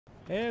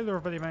Hello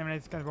everybody, my name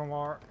is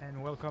War,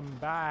 and welcome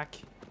back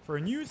for a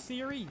new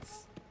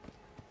series.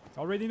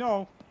 Already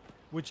know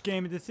which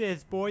game this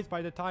is, boys,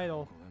 by the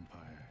title. The Mongol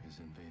Empire is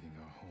invading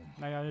our home.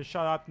 I'm gonna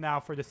shut up now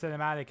for the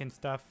cinematic and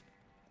stuff.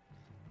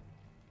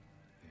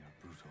 They are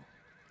brutal,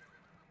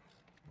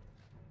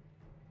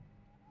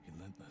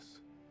 relentless,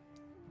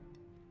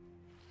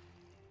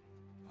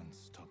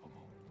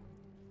 unstoppable.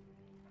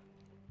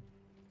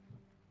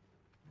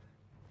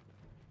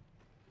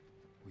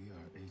 We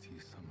are 80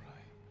 samurai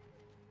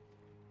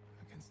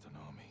against an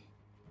army,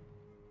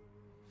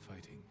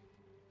 fighting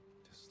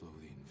to slow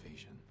the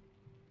invasion.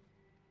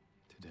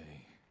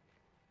 Today,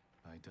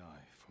 I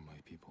die for my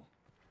people.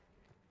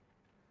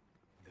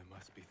 There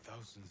must be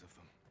thousands of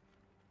them.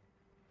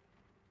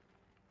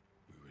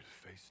 We will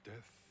face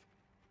death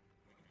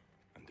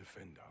and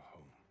defend our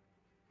home.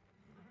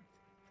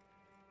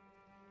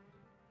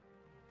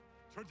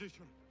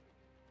 Tradition,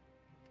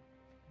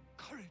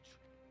 courage,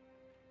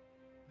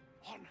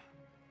 honor.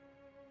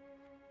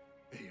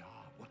 They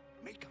are what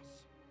make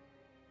us.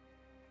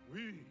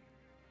 We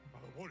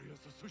are the warriors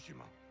of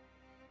Tsushima.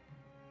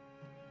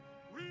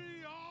 We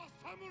are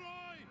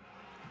samurai!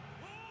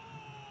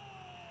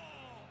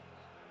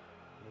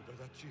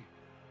 Nodadachi,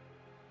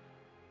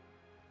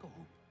 go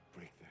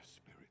break their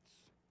spirits.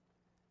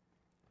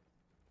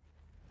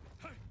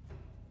 Hey!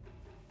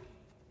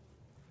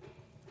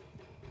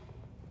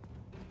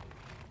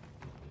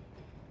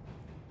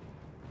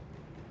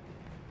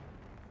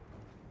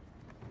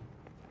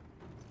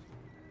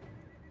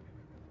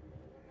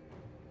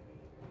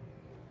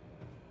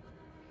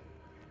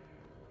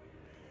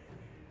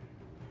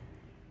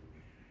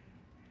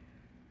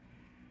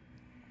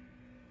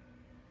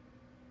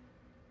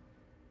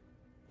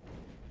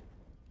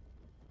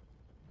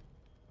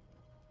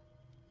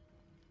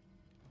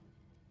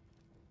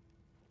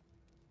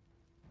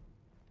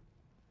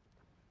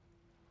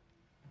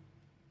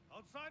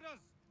 Outsiders!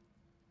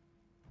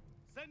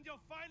 Send your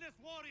finest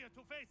warrior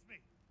to face me!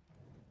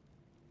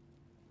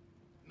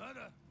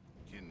 Nada,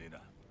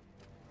 Jinnida.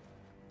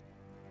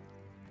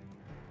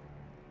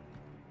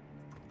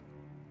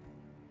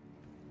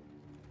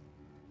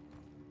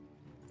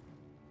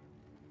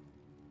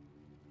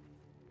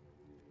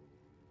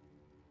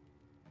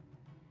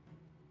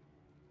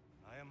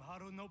 I am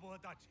Harunobu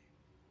Adachi,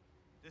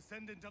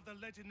 descendant of the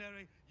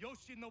legendary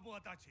Yoshinobu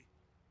Adachi.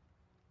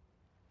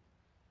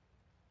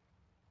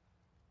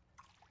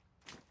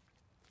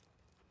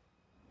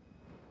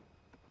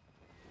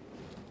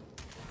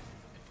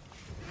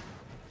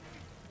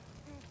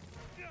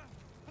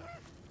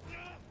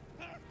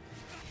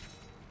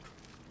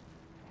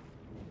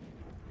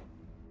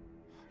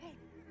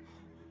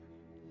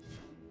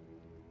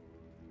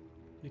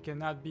 You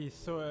cannot be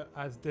so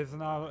as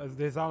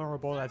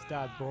dishonorable as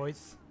that,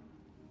 boys.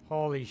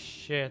 Holy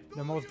shit,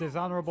 the most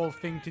dishonorable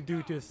thing to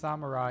do to a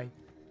samurai.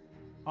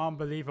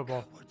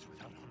 Unbelievable. Cowards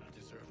without honor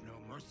deserve no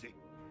mercy.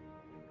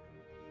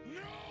 No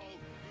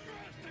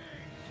mercy!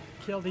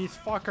 Kill these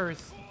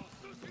fuckers.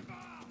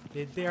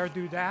 They dare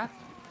do that?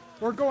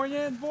 We're going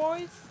in,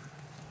 boys!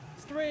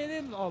 Straight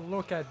in! Oh,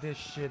 look at this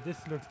shit.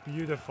 This looks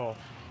beautiful.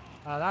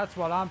 That's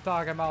what I'm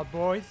talking about,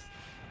 boys.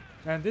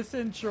 And this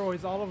intro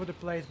is all over the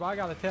place, but I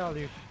gotta tell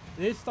you,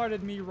 it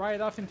started me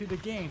right off into the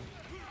game.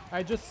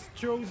 I just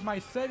chose my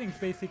settings,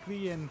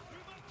 basically, and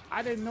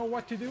I didn't know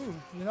what to do.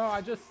 You know,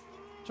 I just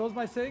chose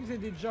my settings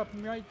and it jumped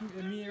me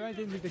right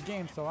into the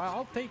game, so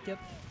I'll take it.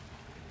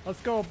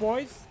 Let's go,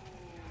 boys.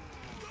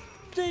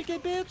 Take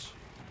it, bitch!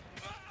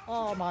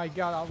 Oh my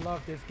god, I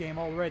love this game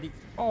already.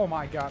 Oh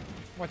my god.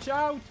 Watch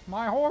out,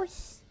 my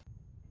horse!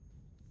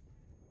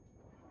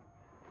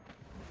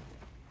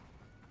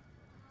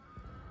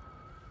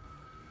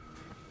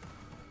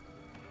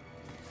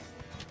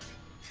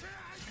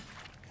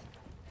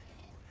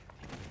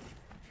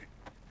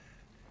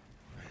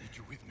 I need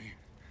you with me.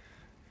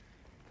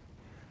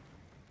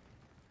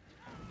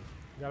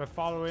 Gotta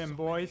follow him,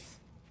 boys.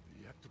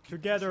 We have to keep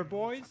Together, pushing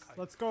boys. Sakai,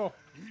 Let's go.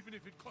 even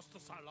if it costs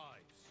us our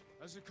lives.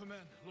 As you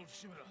command, Lord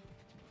Shimura.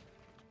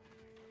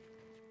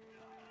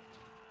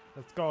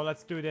 Let's go.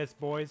 Let's do this,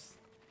 boys.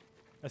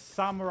 A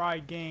samurai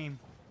game.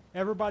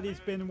 Everybody's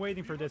been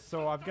waiting for this,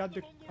 so I've got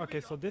the...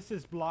 Okay, so this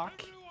is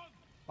block.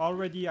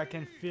 Already I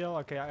can feel...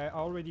 Okay, I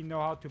already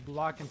know how to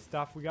block and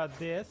stuff. We got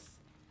this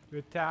to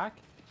attack.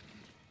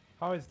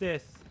 How is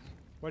this?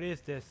 What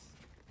is this?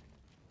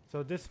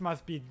 So this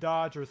must be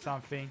dodge or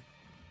something.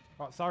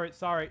 Oh,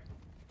 sorry.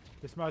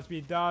 This must be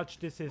dodge.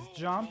 This is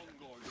jump.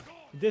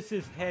 This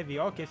is heavy.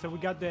 Okay, so we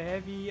got the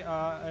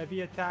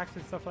heavy attacks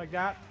and stuff like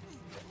that.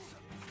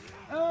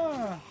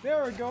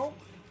 There we go.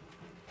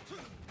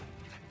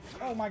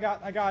 Oh my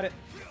god, I got it.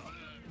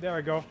 There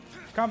we go.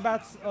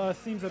 Combat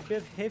seems a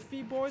bit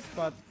iffy, boys,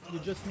 but you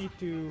just need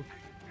to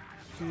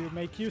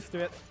make use of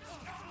it.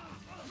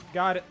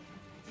 Got it.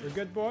 You're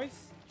good,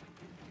 boys.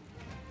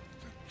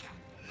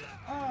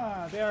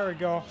 There we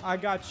go. I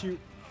got you.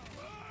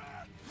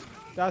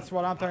 That's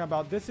what I'm talking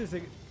about. This is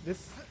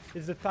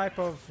the type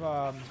of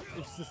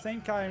it's the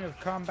same kind of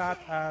combat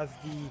as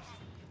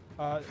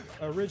the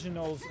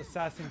originals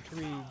Assassin's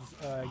Creed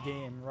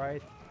game,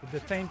 right? the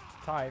same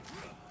type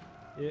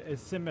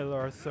is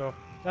similar, so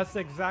that's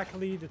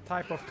exactly the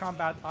type of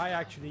combat I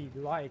actually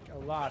like a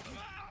lot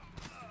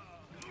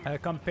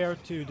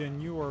compared to the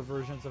newer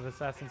versions of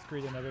Assassin's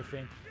Creed and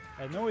everything.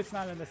 I know it's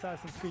not an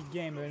Assassin's Creed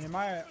game, but in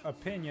my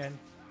opinion,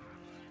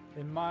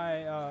 in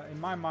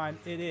my mind,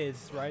 it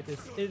is, right?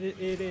 It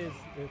is.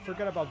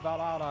 Forget about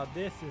Valhalla.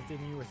 This is the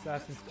new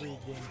Assassin's Creed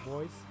game,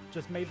 boys.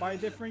 Just made by a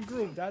different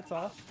group. That's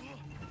all.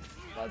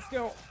 Let's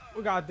go.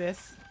 We got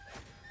this.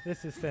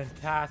 This is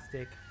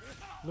fantastic.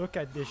 Look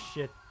at this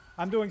shit.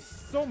 I'm doing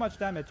so much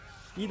damage.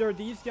 Either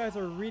these guys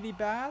are really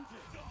bad,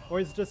 or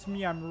it's just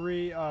me.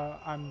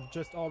 I'm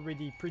just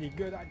already pretty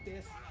good at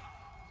this.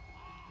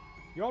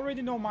 You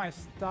already know my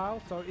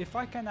style, so if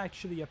I can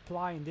actually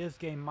apply in this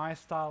game my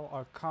style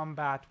of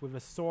combat with a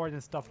sword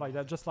and stuff like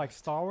that, just like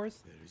Star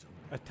Wars,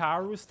 a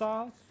Taru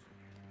style.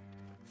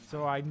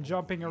 So I'm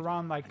jumping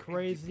around like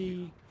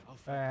crazy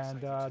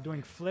and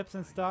doing flips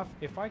and stuff.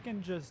 If I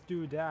can just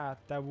do that,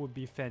 that would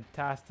be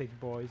fantastic,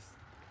 boys.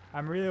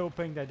 I'm really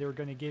hoping that they're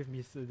gonna give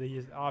me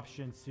these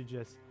options to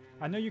just...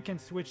 I know you can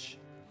switch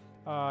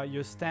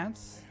your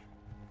stance.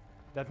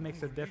 That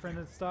makes a difference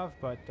and stuff,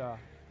 but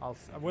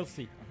we'll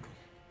see.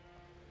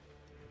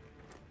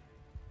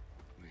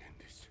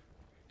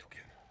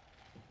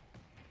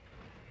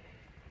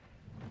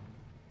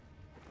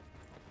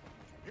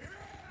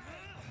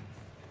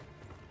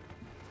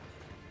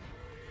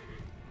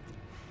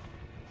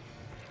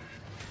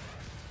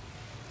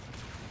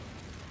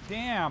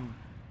 Damn!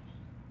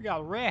 We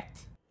got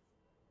wrecked!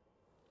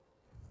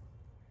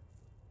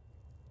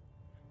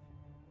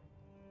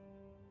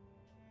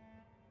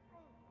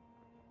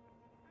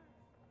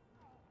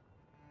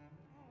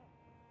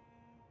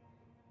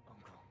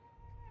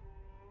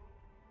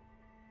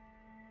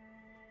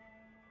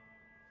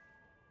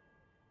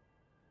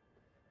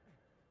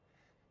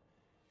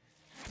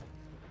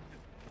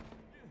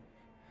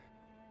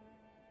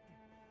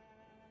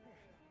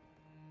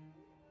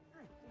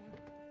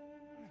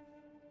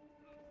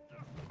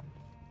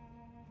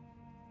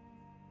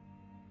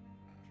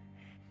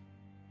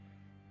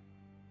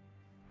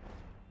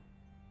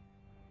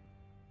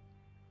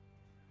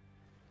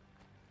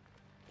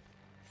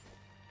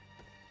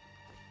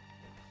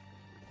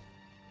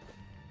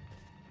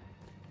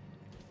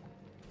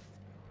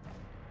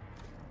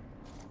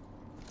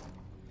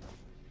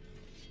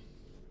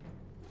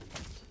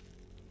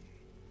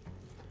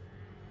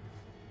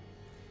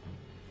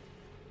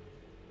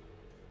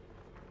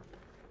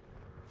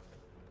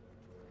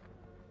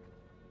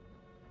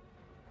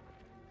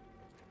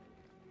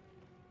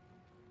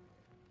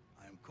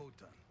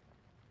 Khotan,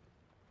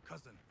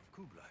 cousin of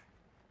Kublai,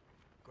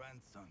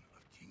 grandson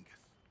of Genghis.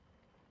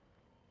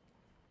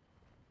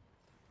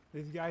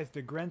 This guy is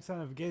the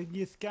grandson of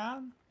Genghis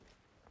Khan?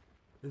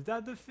 Is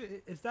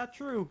that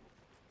true?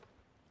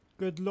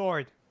 Good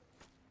lord.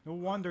 No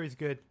wonder he's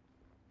good.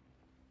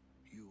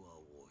 You are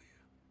a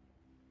warrior.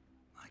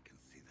 I can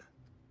see that.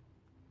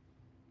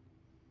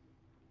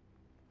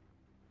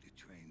 You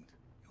trained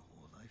your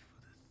whole life for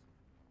this.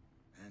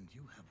 And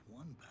you have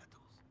won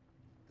battles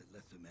that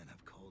lesser men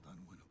have called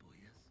unwinnable,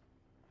 yes?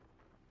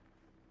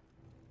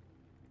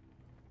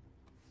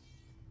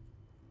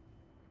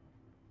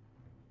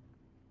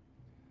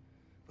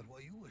 But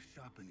while you were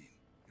sharpening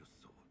your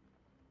sword,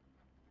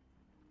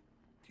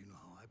 do you know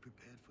how I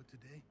prepared for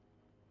today?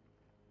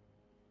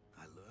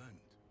 I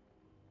learned.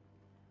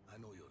 I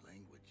know your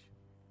language,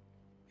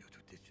 your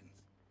traditions,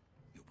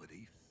 your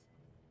beliefs,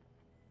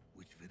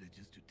 which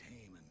villages to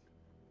tame and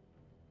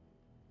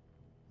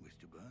which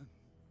to burn.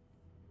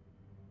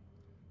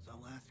 So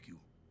I'll ask you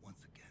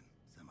once again,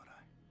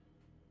 Samurai.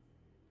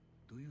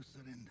 Do you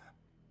surrender?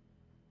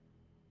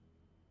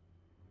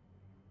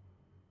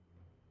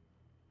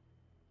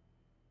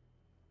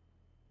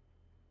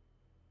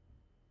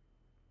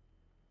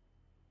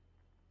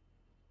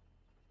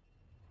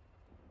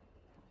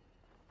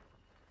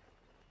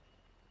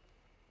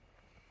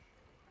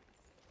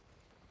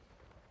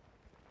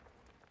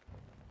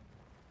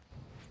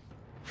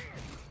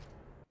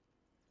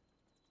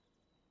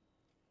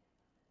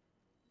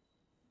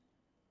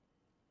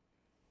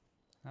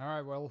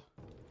 Alright, well.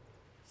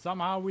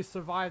 Somehow we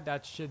survived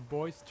that shit,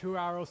 boys. 2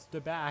 arrows to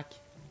the back.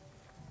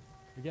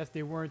 I guess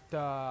they weren't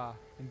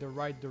in the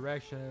right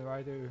direction,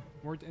 right? They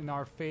weren't in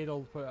our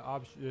fatal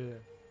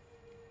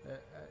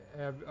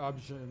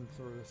options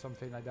or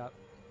something like that.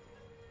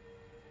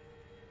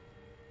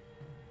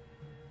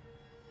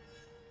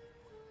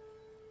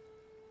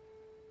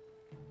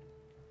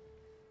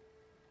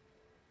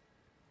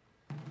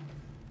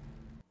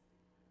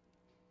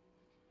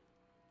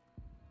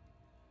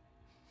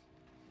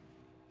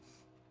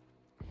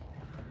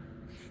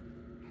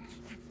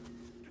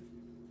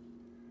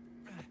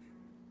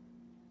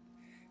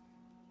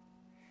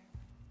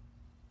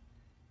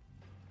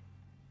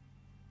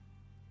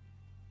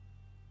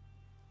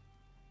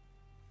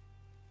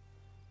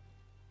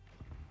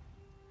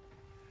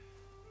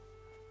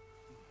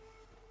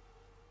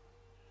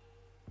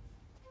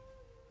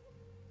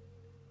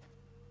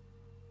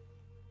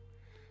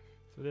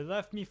 So they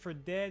left me for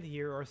dead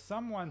here, or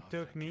someone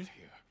took me.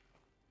 Here.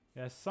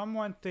 Yeah,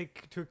 someone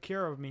took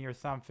care of me or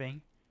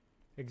something.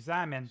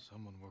 Examine.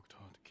 Someone worked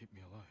hard to keep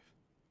me alive.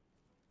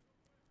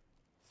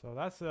 So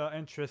that's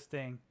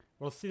interesting.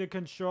 We'll see the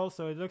control.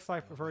 So it looks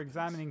like for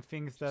examining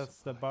things, that's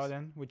the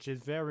button, which is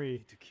very,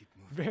 Need to keep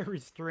moving. very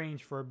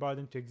strange for a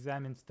button to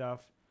examine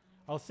stuff.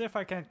 I'll see if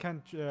I can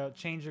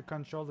change the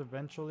controls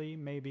eventually.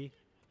 Maybe.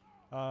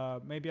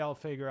 Maybe I'll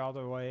figure out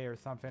a way or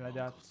something like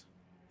that. Mongols.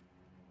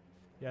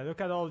 Yeah,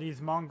 look at all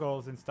these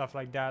Mongols and stuff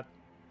like that.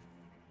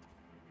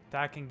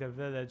 Attacking the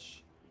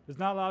village. There's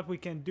not a lot we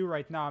can do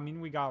right now. I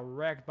mean, we got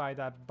wrecked by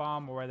that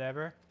bomb or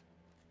whatever.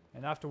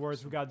 And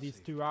afterwards, we got these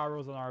 2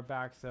 arrows on our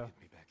back, so... Get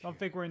me back Don't here.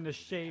 think we're in the I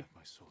shape. have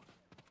my sword.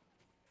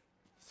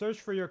 Search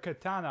for your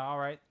katana,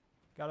 alright.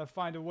 Gotta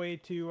find a way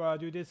to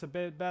do this a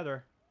bit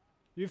better.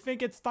 You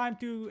think it's time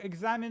to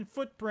examine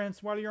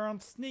footprints while you're on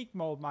sneak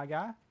mode, my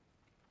guy?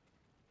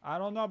 I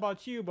don't know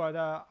about you, but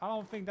I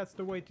don't think that's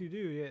the way to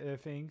do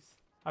things.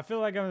 I feel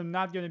like I'm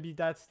not gonna be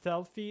that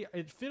stealthy.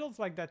 It feels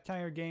like that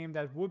kind of game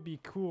that would be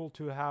cool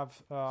to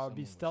have Someone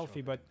be was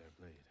stealthy, but sharpening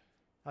their blade.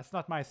 that's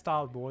not my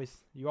style,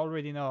 boys. You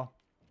already know.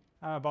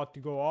 I'm about to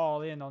go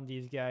all in on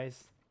these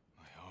guys.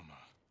 My armor.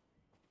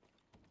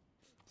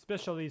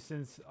 Especially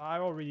since I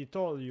already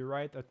told you,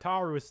 right? A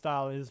Taru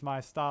style is my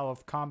style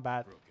of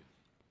combat. Broken.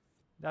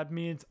 That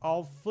means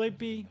all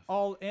flippy,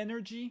 all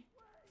energy,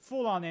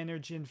 full on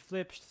energy and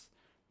flips.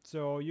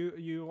 So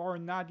you are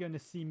not gonna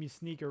see me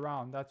sneak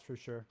around, that's for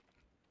sure.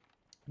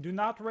 Do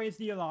not raise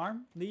the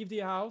alarm. Leave the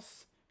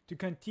house to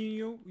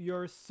continue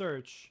your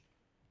search.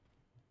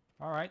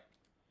 Alright.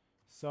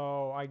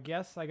 So I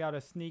guess I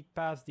gotta sneak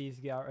past these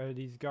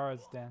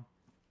guards then.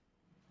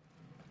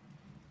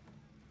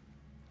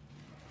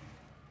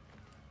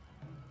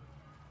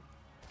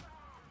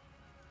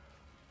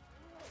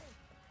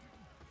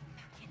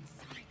 Back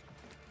inside.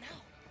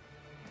 Now.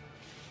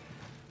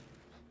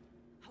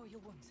 How are your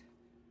wounds?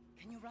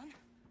 Can you run?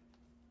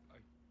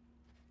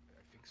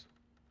 I think so.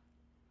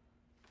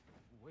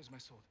 Where's my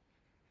sword?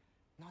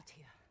 Not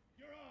here.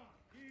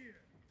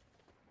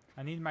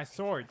 I need my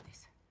sword.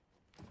 This.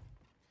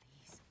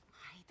 Please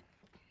hide.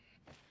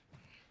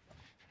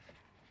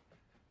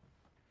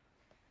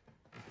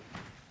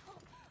 Oh,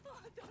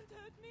 don't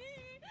hurt me.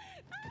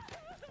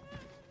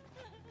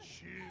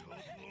 Shield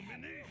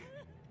Lumini!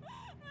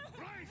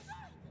 Rice!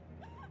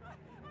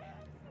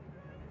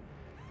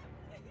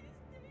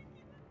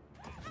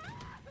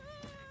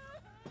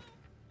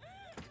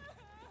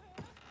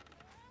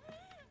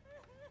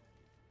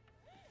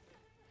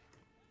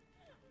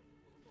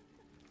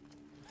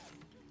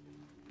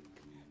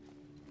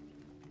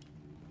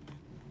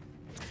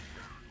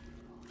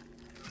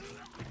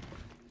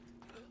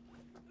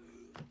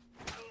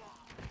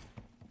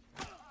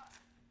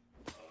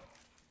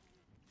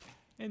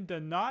 In the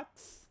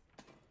nuts?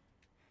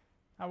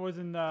 That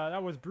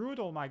was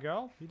brutal, my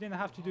girl. You didn't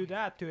have to do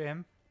that to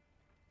him.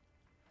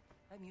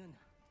 I'm Yuna.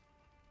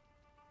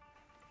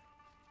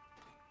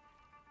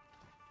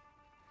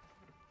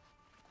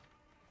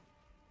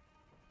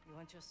 You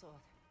want your sword?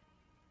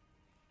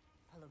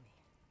 Follow me.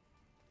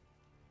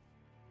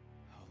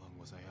 How long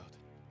was I out?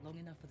 Long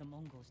enough for the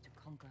Mongols to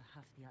conquer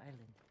half the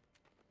island.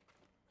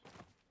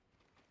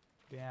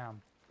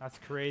 Damn, that's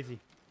crazy.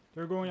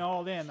 They're going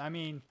all in. I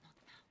mean, Not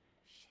now.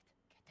 Shit,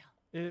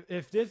 get down.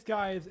 if this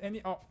guy is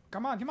any... Oh,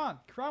 come on.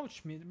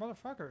 Crouch me,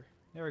 motherfucker.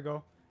 There we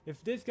go.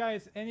 If this guy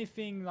is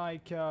anything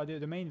like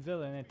the main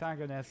villain,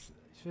 antagonist,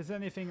 if it's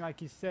anything like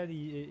he said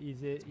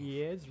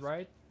he is,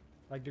 right?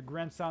 Like the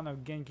grandson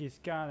of Genghis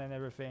Khan and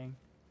everything.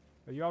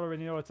 But you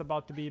already know it's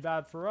about to be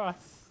bad for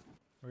us.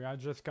 We are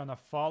just gonna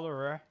follow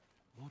her.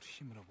 Lord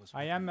Shimura was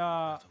I with am, me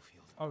on the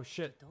battlefield. Oh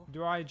shit.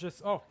 Do I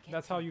just... Oh,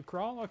 that's how you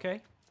crawl?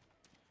 Okay.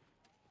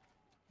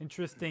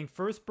 Interesting.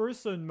 First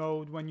person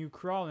mode when you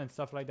crawl and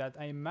stuff like that.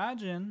 I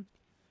imagine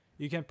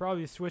you can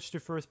probably switch to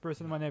first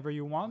person whenever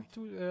you want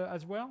to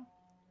as well.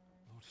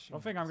 Lord I don't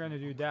Shimura think I'm was gonna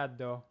in do Mongols. that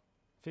though.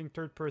 I think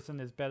third person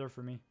is better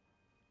for me.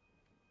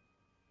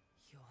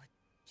 You're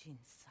Jin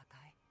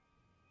Sakai,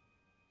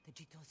 the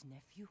Jito's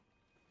nephew?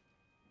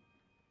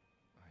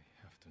 I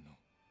have to know.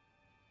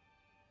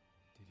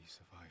 Did he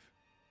survive?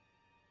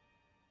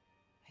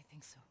 I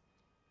think so.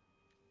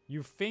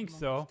 You think The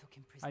so? Mongols took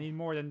him I prisoner need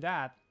more than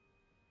that.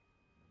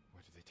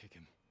 Where did they take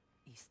him?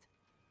 east,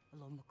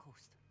 along the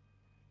coast.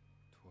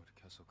 Toward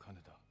Castle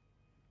Kaneda.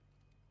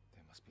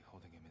 They must be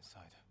holding him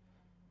inside,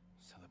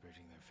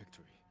 celebrating their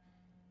victory.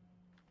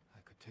 I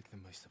could take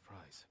them by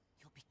surprise,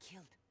 You'll be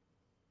killed.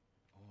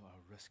 or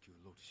I'll rescue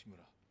Lord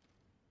Shimura.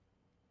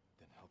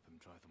 Then help him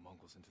drive the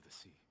Mongols into the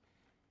sea.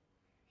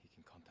 He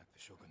can contact the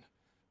Shogun,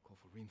 call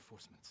for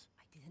reinforcements.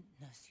 I didn't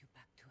nurse you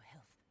back to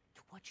health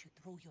to watch you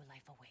throw your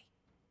life away.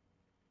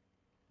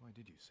 Why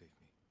did you save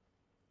me?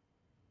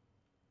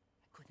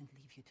 I couldn't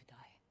leave you to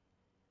die.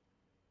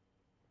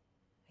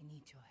 I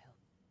need your help.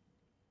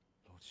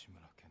 Lord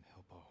Shimura can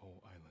help our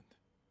whole island.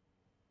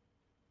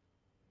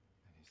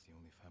 And he's the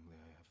only family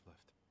I have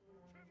left.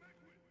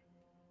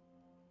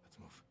 Let's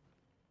move.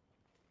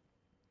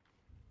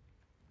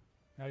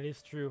 That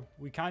is true.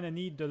 We kind of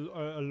need the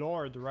a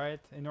lord, right,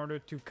 in order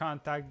to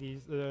contact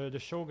these the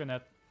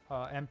shogunate.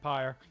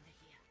 Empire.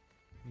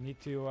 We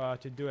need to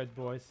do it,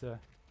 boys.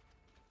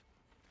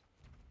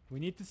 We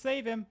need to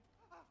save him.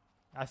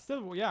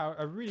 Yeah,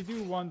 I really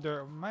do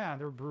wonder. Man,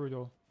 they're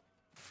brutal.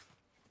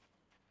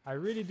 I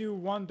really do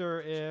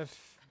wonder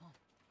if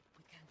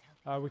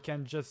we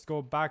can just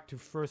go back to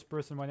first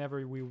person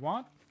whenever we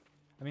want.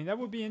 I mean, that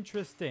would be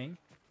interesting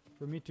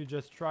for me to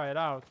just try it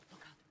out.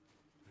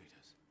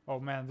 Oh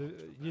man,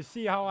 you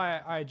see how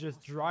I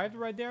just drive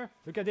right there?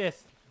 Look at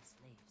this.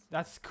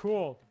 That's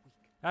cool.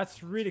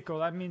 That's really cool.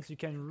 That means you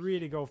can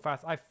really go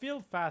fast. I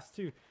feel fast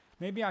too.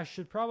 Maybe I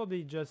should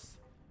probably just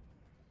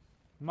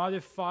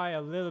modify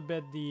a little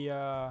bit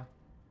the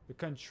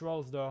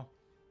controls though,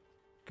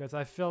 because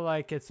I feel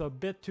like it's a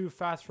bit too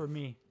fast for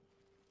me.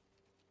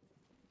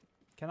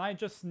 Can I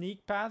just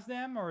sneak past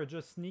them or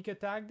just sneak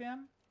attack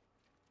them?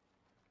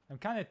 I'm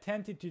kind of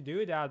tempted to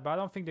do that, but I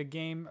don't think the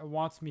game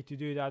wants me to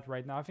do that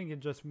right now. I think it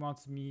just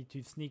wants me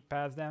to sneak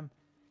past them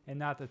and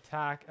not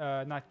attack,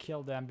 not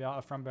kill them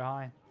from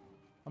behind.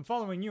 I'm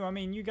following you. I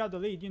mean, you got the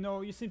lead. You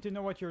know, you seem to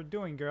know what you're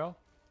doing, girl.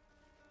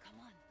 Come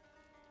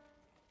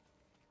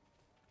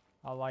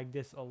on. I like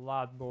this a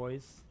lot,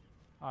 boys.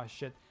 Oh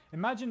shit.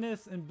 Imagine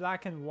this in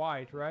black and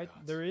white, right?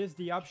 There is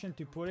the option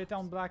to put it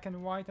on black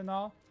and white and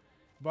all,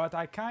 but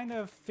I kind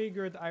of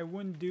figured I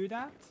wouldn't do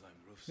that.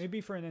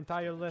 Maybe for an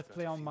entire let's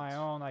play on my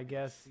own, I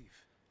guess.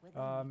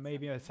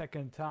 Maybe a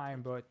second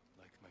time, but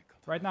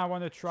right now I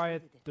want to try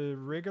it the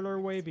regular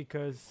way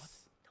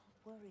because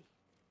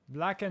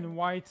black and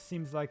white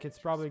seems like it's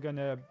probably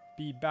gonna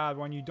be bad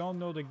when you don't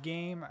know the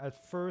game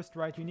at first,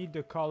 right? You need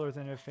the colors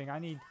and everything. I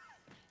need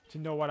to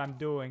know what I'm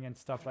doing and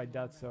stuff like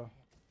that, so.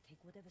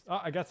 Oh,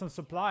 I got some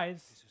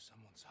supplies.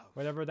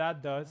 Whatever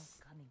that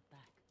does.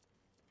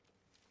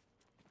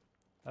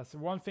 That's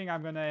one thing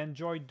I'm gonna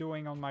enjoy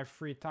doing on my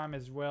free time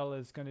as well,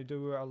 is gonna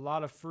do a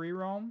lot of free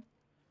roam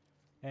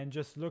and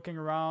just looking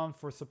around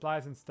for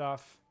supplies and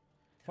stuff.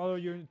 Follow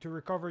you to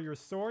recover your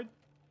sword.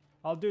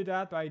 I'll do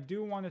that, but I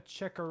do want to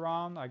check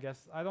around. I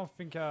guess I don't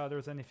think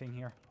there's anything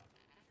here.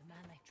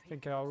 I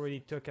think I already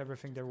took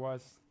everything there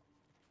was.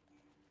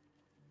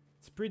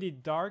 It's pretty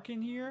dark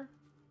in here.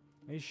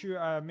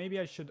 Maybe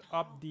I should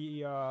up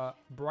the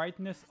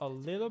brightness a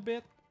little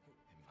bit.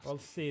 We'll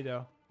see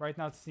though. Right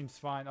now it seems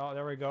fine. Oh,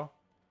 there we go.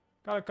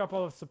 Got a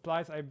couple of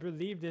supplies. I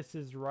believe this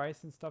is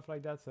rice and stuff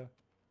like that, so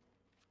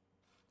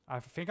I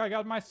think I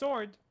got my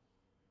sword.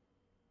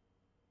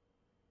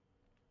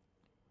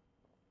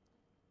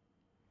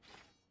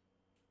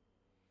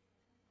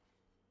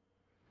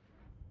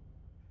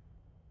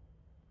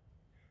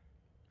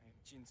 I am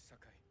Jin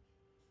Sakai,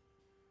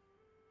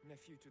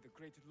 nephew to the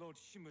great Lord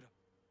Shimura.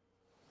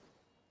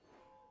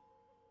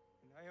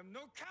 And I am no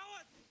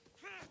coward!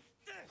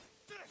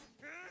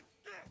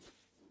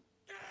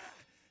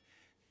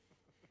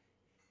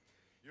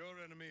 Your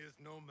enemy is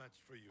no match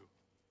for you.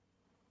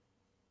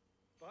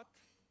 But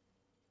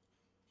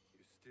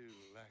you still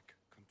lack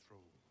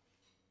control.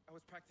 I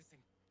was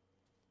practicing.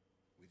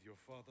 With your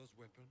father's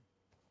weapon?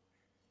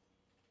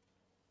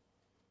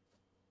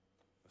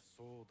 The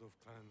sword of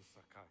Clan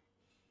Sakai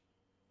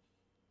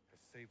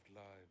has saved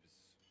lives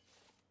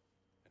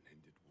and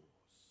ended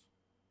wars.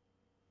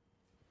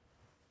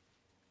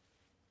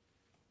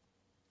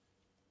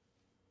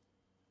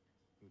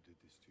 Who did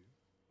this to you?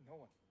 No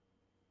one.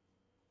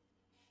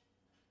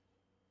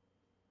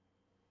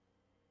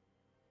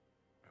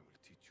 I will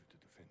teach you to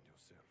defend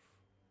yourself.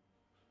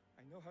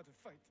 I know how to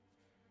fight.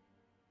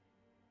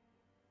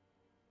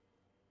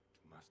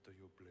 To master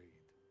your blade,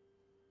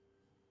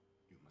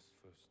 you must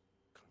first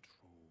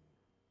control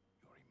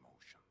your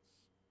emotions.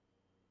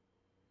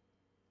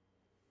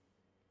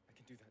 I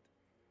can do that,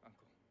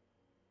 Uncle.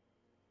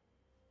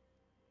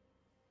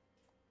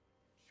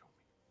 Show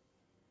me.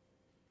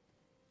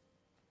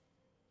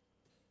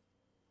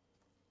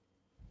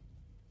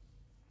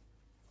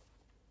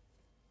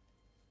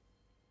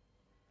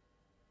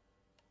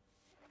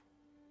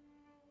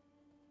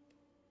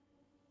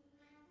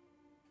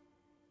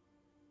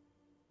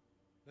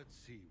 Let's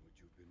see what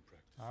you've been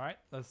practicing. All right,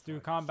 let's do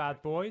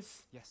combat,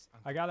 boys. Yes,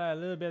 Uncle. I got a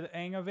little bit of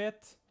hang of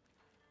it.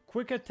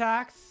 Quick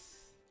attacks,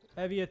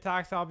 heavy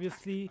attacks,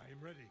 obviously. I am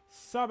ready.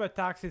 Sub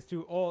attacks is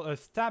to all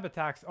stab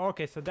attacks.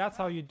 Okay, so that's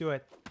how you do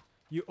it.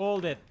 You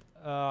hold it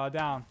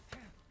down.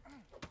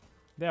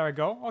 There we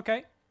go.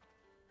 Okay.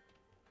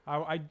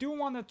 I do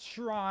want to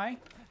try.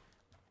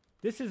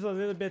 This is a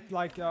little bit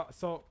like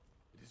so.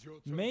 It is your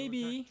turn to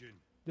Maybe attack, Jin.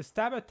 the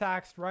stab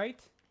attacks,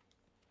 right?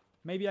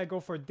 Maybe I go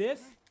for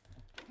this.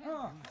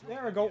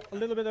 There we go. A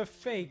little bit of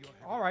fake.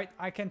 All right,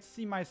 I can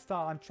see my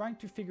style. I'm trying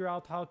to figure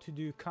out how to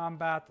do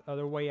combat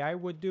the way I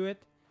would do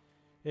it.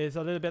 Is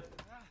a little bit.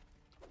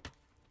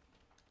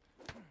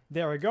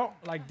 There we go,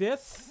 like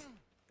this.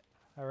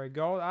 There we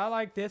go. I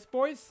like this,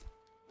 boys.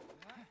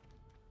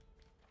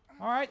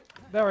 All right,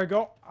 there we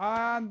go,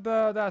 and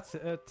that's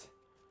it.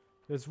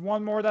 There's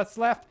one more that's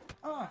left.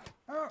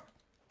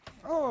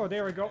 Oh,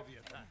 there we go. Heavy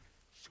attack.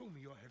 Show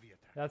me your heavy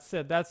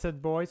attack. That's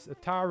it, boys. A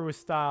Taru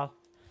style.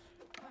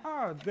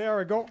 Oh, there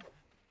we go.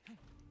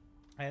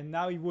 And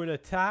now he would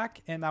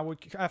attack, and I would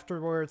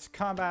afterwards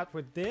combat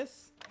with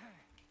this.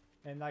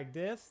 and like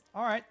this.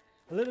 All right,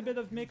 a little bit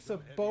of mix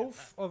of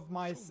both of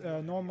my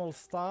normal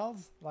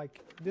styles. Like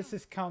this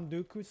is Count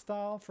Dooku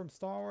style from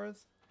Star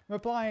Wars. I'm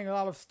applying a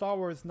lot of Star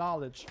Wars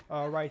knowledge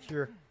right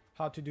here,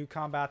 how to do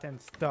combat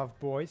and stuff,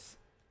 boys.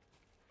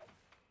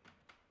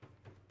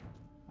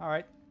 All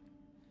right,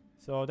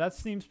 so that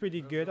seems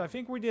pretty good. I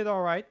think we did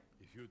all right.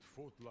 If you'd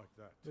fought like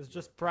that, Was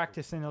just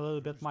practicing a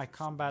little bit my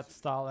combat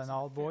style and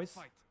all, boys.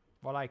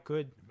 What I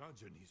could.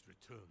 imagine he's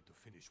returned to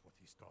finish what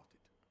he started.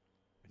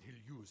 And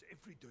he'll use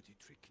every dirty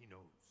trick he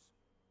knows.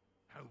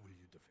 How will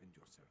you defend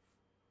yourself?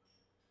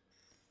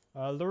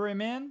 Lure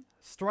him in,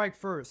 strike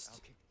first. I'll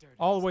kick dirt.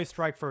 Always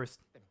strike first.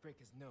 Then break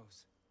his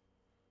nose.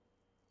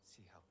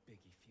 See how big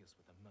he feels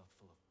with a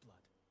mouthful of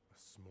blood. A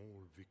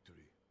small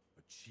victory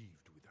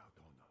achieved without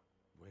honor.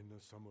 When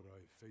a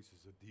samurai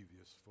faces a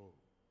devious foe,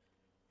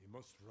 he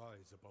must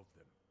rise above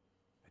them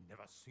and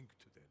never sink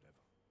to their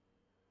level,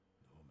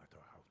 no matter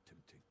how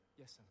tempting.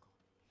 Yes, uncle.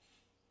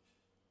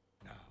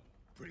 Now,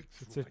 break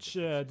It's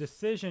through a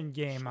decision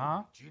game,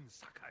 huh? Jin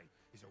Sakai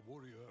is a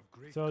warrior of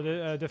great So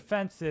the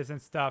defenses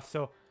and stuff.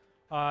 So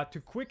to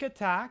quick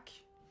attack,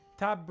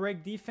 tap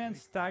break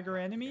defense, stagger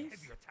enemies.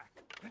 heavy attack,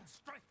 then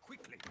strike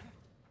quickly.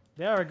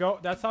 There we go.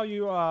 That's how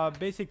you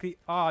basically.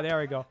 Ah, there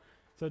we go.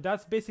 So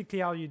that's basically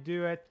how you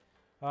do it.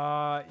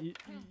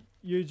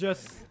 You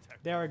just.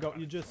 There we go.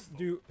 You just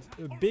do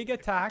big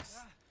attacks,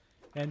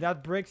 and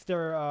that breaks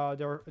their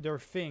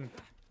thing.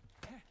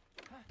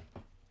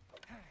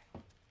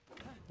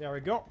 There we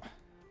go.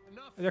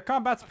 The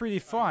combat's pretty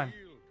fun.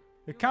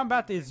 The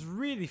combat is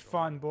really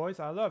fun, boys.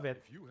 I love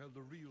it. If you held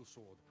a real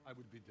sword, I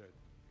would be dead.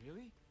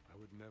 Really? I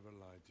would never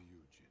lie to you,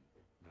 Jin.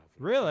 Now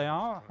for Really, a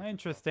huh? chance, try to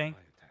Interesting. block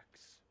my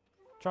attacks.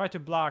 Try to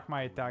block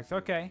my attacks.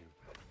 Okay.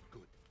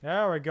 Good.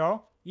 There we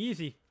go.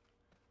 Easy.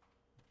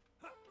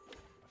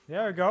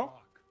 There we go.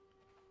 Block.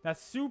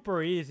 That's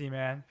super easy,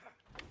 man.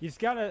 He's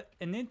got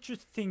an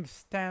interesting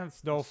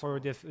stance, though, for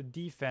this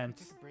defense.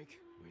 Take a break.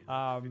 We're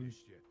not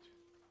finished yet.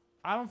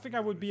 I don't think I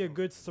would be a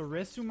good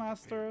Sarisu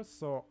master,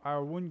 so I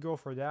wouldn't go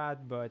for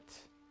that, but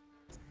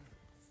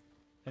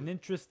an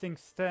interesting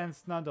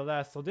stance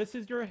nonetheless. So this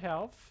is your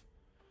health.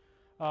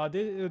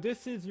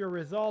 This is your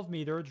resolve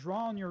meter. Draw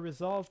on your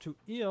resolve to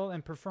heal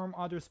and perform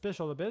other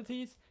special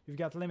abilities. You've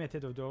got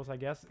limited of those, I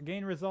guess.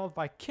 Gain resolve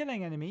by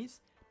killing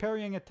enemies,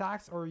 parrying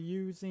attacks, or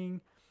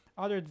using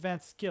other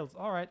advanced skills.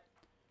 Alright.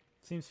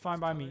 Seems fine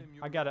by me. Time you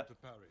I got want it. to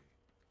parry.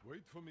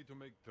 Wait for me to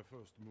make the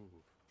first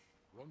move.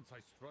 Once I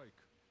strike,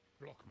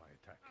 block my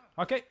attack.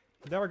 Okay,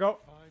 there we go.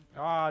 Fine.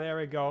 Ah, there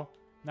we go.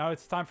 Now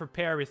it's time for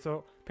parry.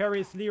 So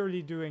parry is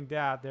literally doing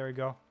that. There we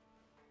go.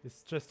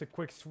 It's just a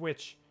quick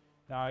switch.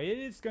 Now it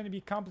is going to be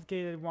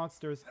complicated once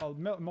there's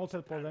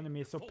multiple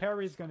enemies. So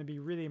parry is going to be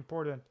really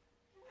important.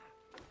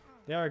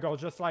 There we go,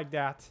 just like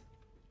that.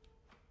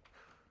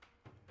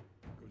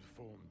 Good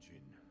form,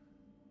 Jin.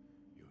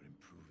 You're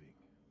improving.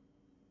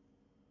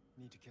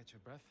 Need to catch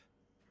your breath?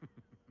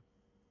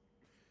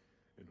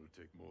 It'll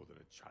take more than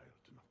a child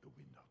to knock the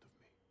wind out of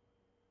me.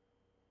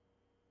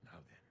 Now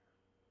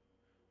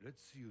then,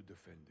 let's see you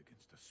defend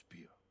against a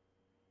spear.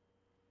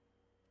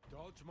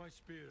 Dodge my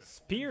spear. and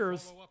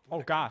Spears? follow up with Oh,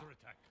 a God.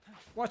 counterattack.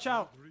 Watch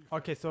out.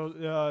 Okay,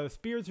 so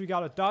spears, we got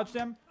to dodge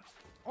them.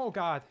 Oh,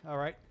 God. All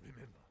right.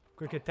 Remember,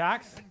 Quick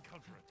attacks. then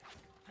counterattack.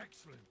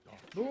 Excellent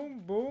dodge. Boom,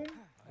 boom.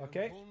 I am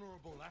Okay.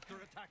 vulnerable after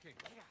attacking.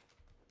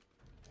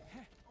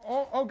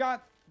 Oh,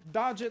 God.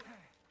 Dodge it.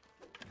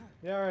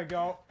 There we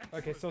go.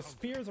 Okay, so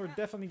spears are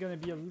definitely going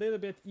to be a little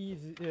bit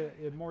easy,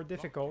 more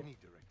difficult. Any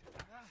direct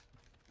attack.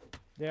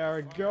 There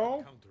we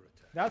go.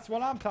 Counterattack. That's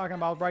what I'm talking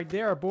about right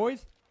there,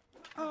 boys.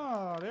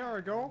 Oh, there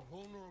we go.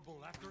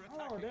 Vulnerable after Oh,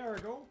 attacking. there we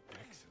go.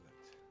 Excellent.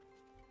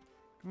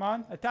 Come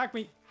on, attack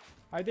me.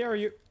 I dare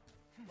you.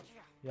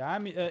 Yeah, I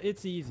mean,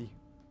 it's easy.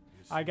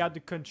 I got the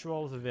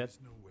controls of it. There's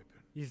no weapon.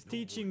 He's no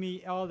teaching word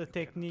me all the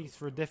techniques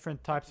for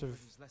different types of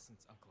Use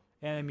lessons, uncle.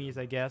 enemies,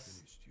 I guess.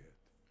 finished yet.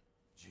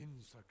 Jin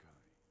Sakai,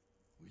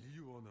 will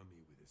you honor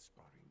me with a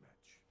sparring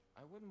match?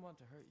 I wouldn't want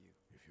to hurt you.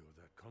 If you're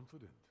that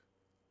confident,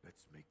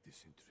 let's make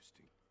this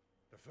interesting.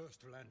 The first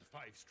to land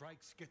 5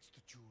 strikes gets to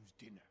choose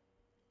dinner.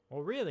 Oh,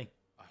 really?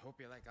 I hope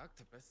you like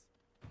octopus.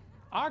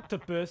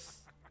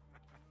 Octopus?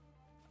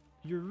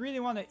 You really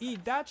want to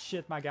eat that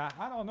shit, my guy?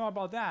 I don't know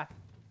about that.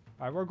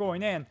 All right, we're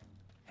going in.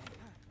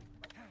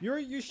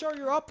 You sure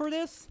you're up for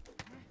this?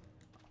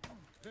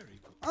 Very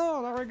good.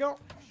 Oh, there we go.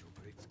 You show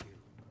great skill.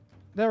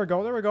 There we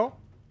go. There we go.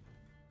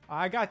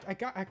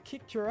 I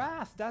kicked your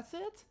ass. That's it?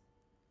 Is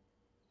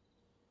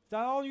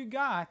that all you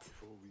got?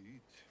 Before we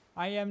eat,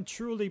 I am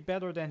truly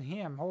better than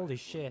him. Holy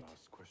shit.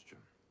 last question.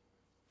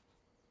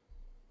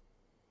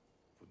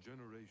 For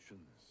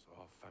generations,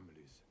 our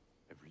families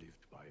have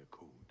lived by a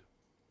code.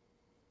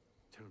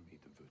 Tell me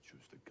the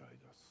virtues that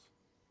guide us.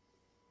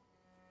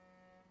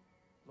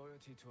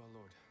 Loyalty to our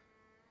Lord.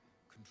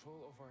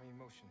 Control over our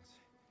emotions.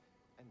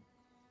 And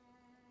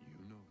You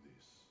know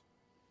this.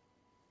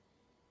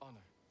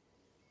 honor.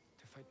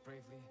 To fight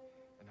bravely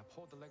and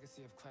uphold the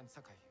legacy of Clan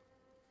Sakai.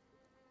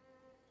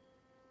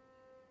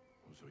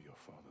 Those are your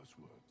father's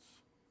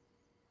words.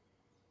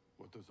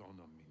 What does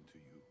honor mean to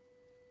you?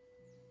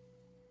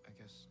 I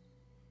guess.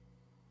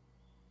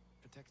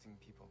 Protecting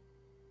people.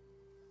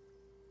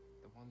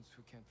 The ones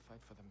who can't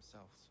fight for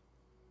themselves.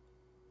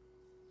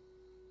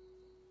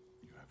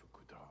 You have a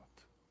good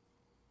heart.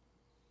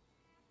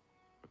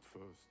 But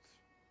first,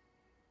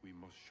 we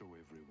must show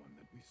everyone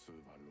that we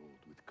serve our Lord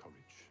with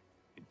courage,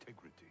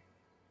 integrity,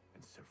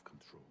 and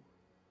self-control.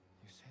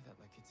 You say that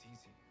like it's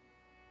easy.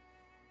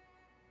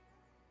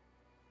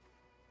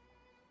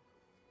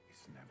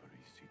 It's never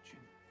easy,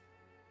 Jin.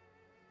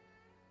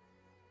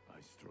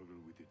 I struggle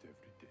with it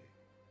every day.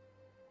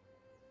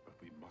 But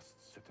we must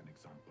set an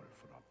example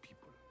for our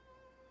people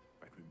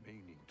by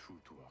remaining true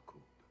to our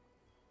code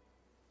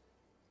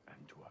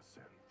and to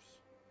ourselves.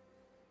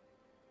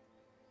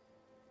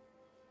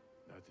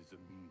 That is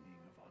the meaning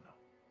of honor.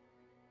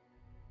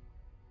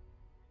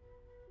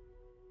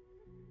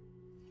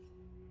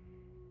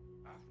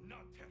 I'm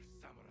not her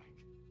samurai.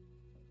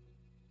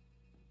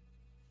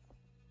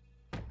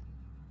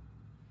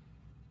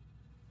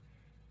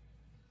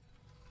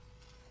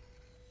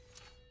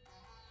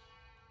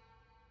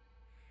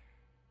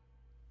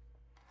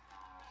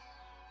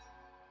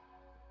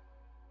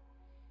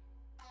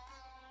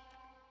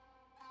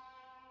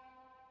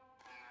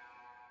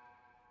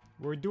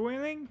 We're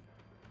dueling?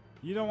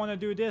 You don't want to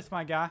do this,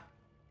 my guy.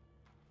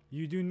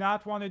 You do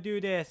not want to do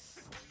this.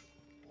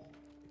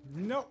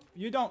 No,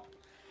 you don't.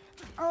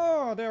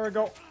 Oh, there we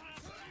go.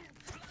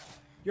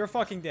 You're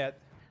fucking dead.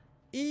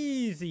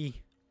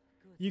 Easy.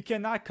 You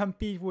cannot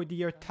compete with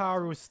the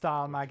Taru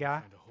style, my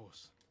guy.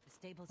 The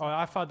stables Oh,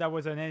 are I thought that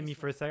was an enemy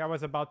for a sec. I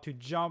was about to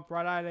jump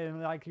right at it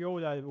like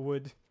Yoda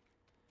would.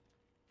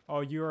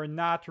 Oh, you are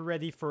not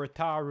ready for a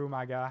Taru,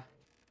 my guy.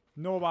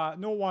 No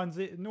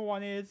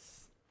one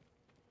is.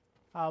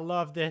 I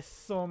love this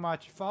so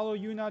much. Follow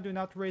Yuna, do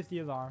not raise the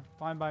alarm.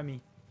 Fine by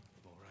me.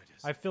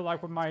 I feel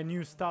like with my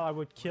new style I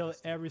would kill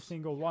every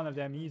single one of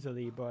them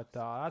easily, but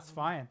that's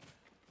fine.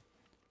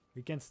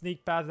 You can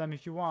sneak past them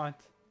if you want.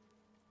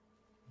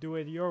 Do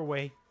it your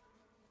way.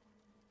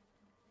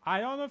 I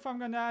don't know if I'm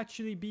gonna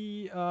actually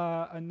be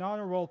an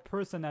honorable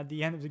person at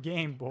the end of the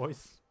game,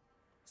 boys.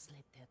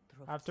 slit their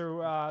throats.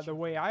 After the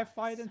way I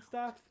fight and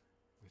stuff.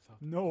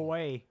 Without No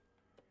way.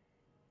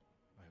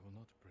 I will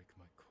not break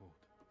my code.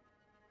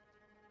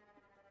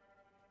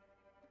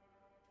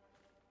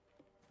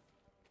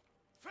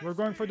 We're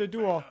going for the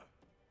duel.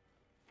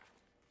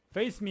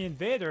 Face me,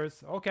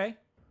 invaders. Okay.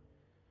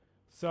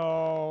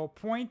 So,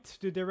 point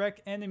to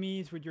direct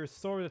enemies with your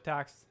sword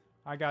attacks.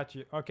 I got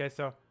you. Okay,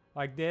 so,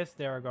 like this.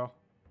 There we go.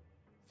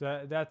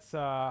 So, that's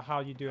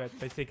how you do it,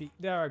 basically.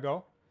 There we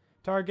go.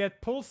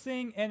 Target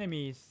pulsing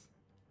enemies.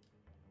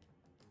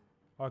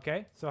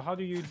 Okay, so how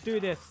do you do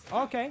this?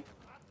 Okay.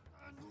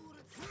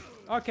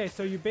 Okay,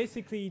 so you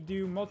basically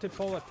do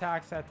multiple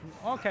attacks at...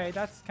 Okay,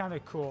 that's kind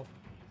of cool.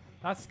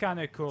 That's kind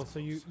of cool. So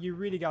you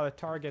really got to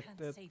target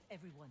Can't save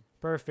everyone.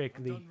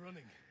 perfectly. I'm done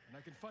running, and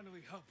I can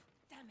finally help.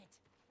 Damn it.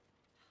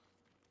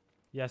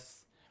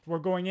 Yes. We're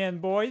going in,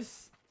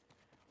 boys.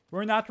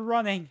 We're not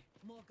running.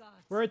 More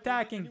guards. We're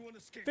attacking.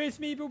 Face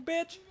me, you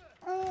bitch.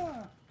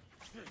 Ah.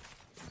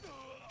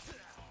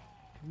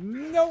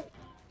 No.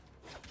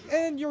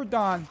 And you're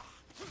done.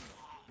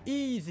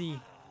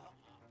 Easy.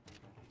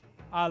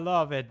 I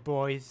love it,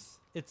 boys.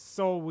 It's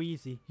so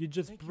easy. You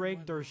just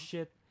break their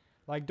shit.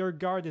 Like, their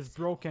guard is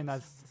broken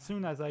as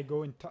soon as I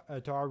go in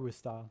Taru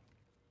style.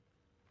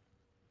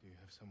 Do you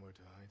have somewhere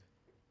to hide?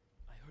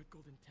 I heard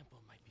Golden Temple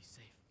might be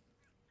safe.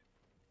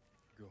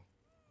 Go.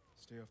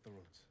 Stay off the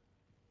roads.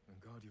 And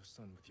guard your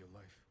son with your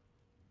life.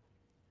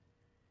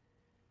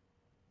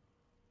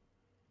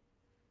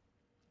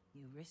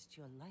 You risked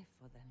your life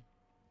for them.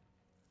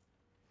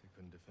 They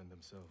couldn't defend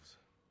themselves.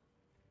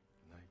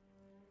 And I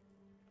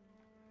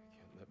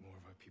can't let more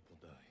of our people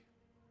die.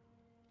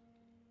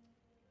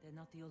 They're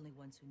not the only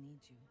ones who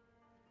need you.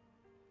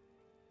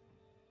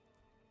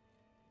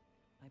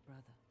 My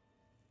brother.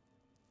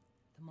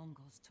 The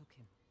Mongols took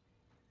him.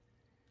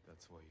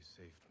 That's why you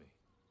saved me.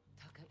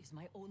 Taka is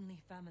my only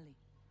family.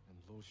 And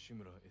Lord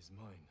Shimura is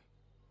mine.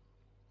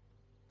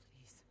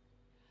 Please.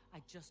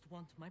 I just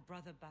want my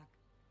brother back.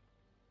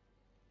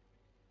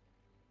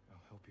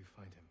 I'll help you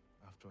find him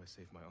after I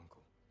save my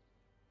uncle.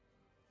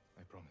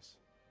 I promise.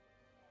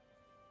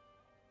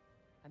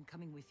 I'm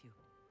coming with you.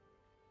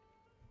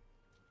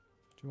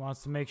 She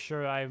wants to make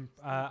sure I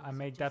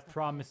make that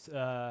promise,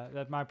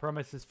 that my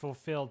promise is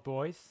fulfilled,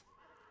 boys.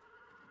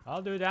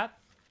 I'll do that.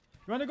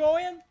 You want to go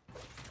in?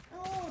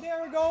 Oh,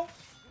 there we go.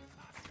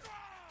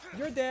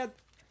 You're dead.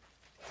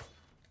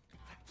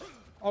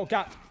 Oh,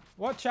 God.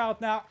 Watch out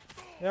now.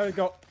 There we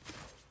go.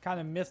 Kind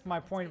of missed my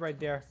point right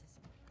there.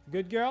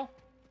 Good girl?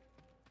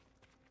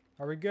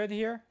 Are we good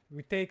here?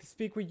 We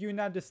speak with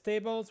Yuna at the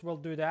stables. We'll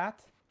do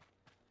that.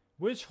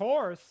 Which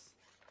horse?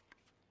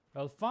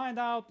 We'll find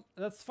out.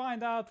 Let's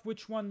find out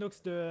which one looks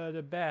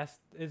the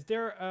best. Is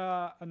there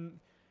a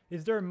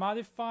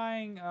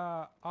modifying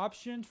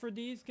option for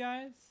these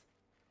guys?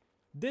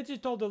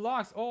 Digital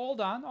deluxe. Oh,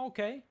 hold on.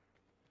 Okay.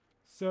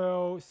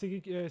 So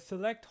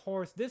select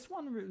horse. This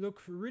one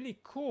looks really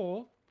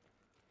cool.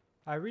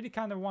 I really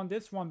kind of want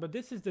this one, but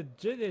this is the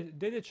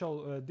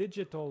digital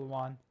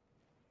one.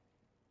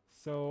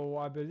 So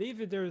I believe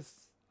that there's...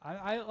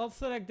 I'll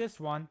select this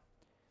one.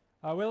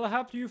 Will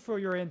help you for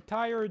your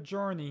entire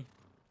journey.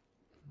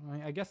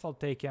 I guess I'll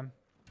take him.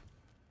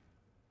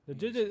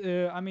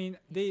 I mean,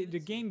 the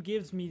game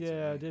gives me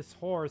this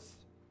horse.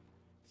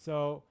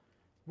 So,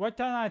 what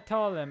can I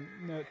tell them?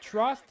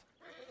 Trust,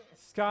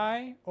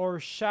 Sky, or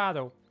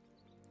Shadow?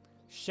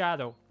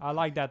 Shadow. I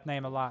like that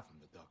name a lot. From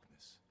the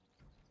darkness.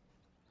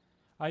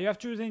 You have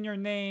chosen your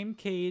name,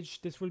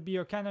 Cage. This will be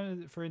your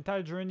canon for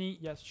entire journey.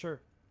 Yes,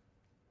 sure.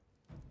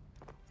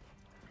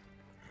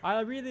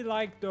 I really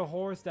like the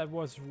horse that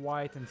was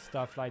white and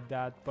stuff like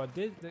that, but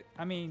this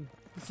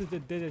is the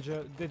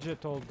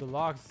digital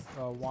deluxe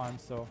one,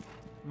 so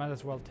might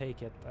as well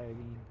take it. I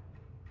mean,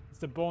 it's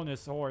the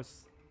bonus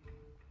horse.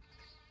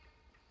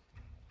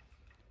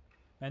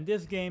 And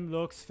this game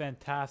looks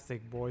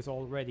fantastic, boys,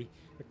 already.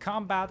 The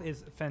combat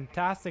is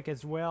fantastic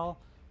as well.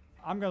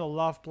 I'm gonna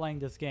love playing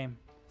this game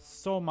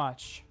so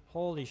much.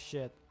 Holy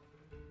shit.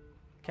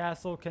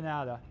 Castle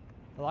Canada.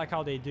 I like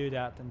how they do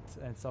that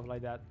and stuff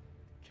like that.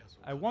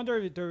 I wonder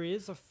if there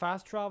is a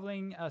fast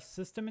traveling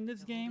system in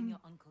this game. Your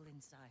uncle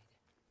inside.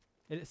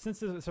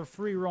 Since it's a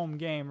free roam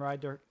game, right?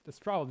 There's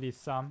probably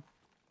some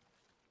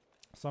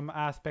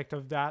aspect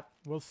of that.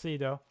 We'll see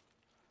though.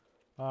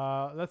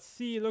 Let's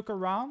see. Look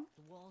around.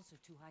 The walls are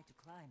too high to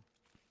climb.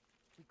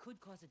 We could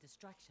cause a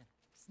distraction.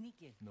 Sneak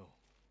in. No,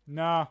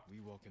 No, we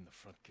walk in the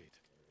front gate.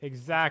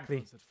 exactly.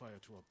 Mongols set fire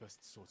to our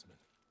best swordsman,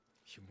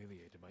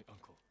 humiliated my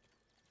uncle,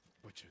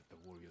 butchered the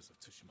warriors of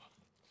Tsushima.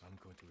 I'm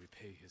going to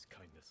repay his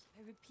kindness.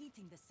 By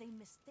repeating the same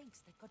mistakes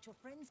that got your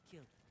friends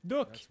killed.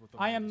 Look, That's what the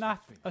I am Mongols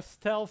not think. a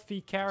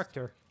stealthy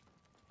character.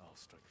 I'll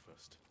strike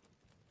first.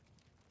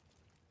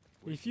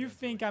 If you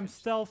think I'm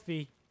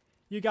stealthy,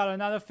 you got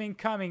another thing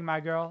coming,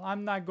 my girl.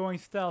 I'm not going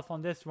stealth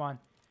on this one.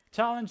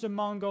 Challenge the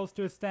Mongols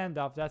to a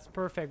standoff. That's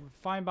perfect.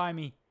 Fine by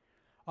me.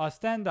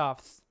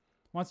 Standoffs.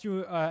 Once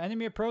you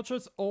enemy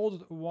approaches,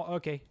 hold.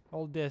 Okay,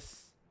 hold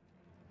this.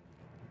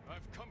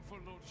 I've come for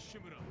Lord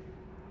Shimura.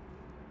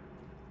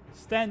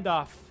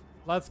 Standoff.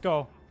 Let's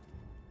go.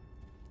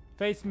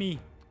 Face me.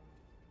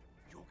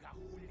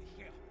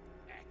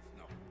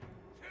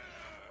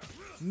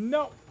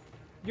 No,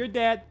 you're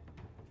dead.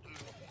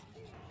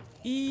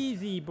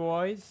 Easy,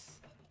 boys.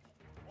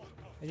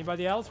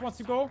 Anybody else wants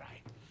to go?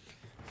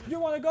 You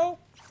want to go?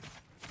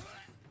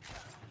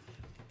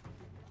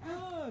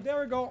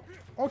 There we go.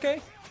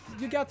 Okay,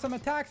 you got some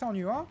attacks on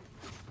you, huh?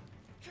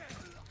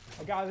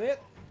 I got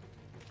it.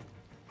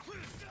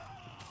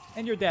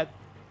 And you're dead.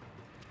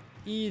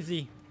 Easy.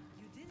 You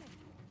did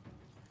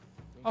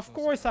it. Of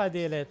course I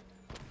did it.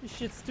 This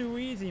shit's too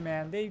easy,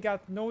 man. They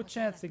got no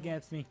chance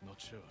against me.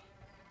 Not sure.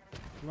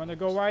 You wanna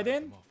go right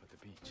in? I'm off at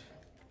the beach.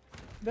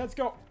 Let's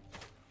go.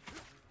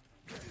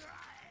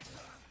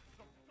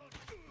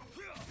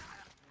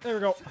 There we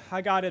go.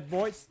 I got it,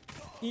 boys.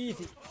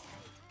 Easy.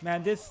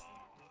 Man,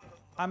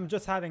 I'm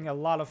just having a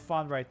lot of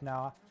fun right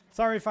now.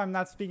 Sorry if I'm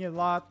not speaking a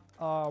lot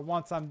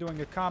once I'm doing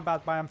the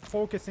combat, but I'm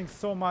focusing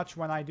so much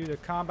when I do the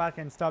combat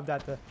and stuff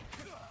that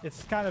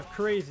it's kind of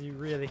crazy,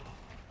 really.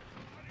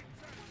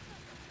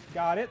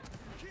 Got it.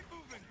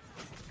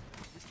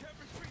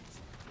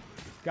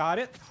 Got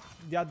it.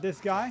 Got this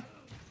guy.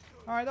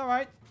 Alright,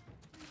 alright.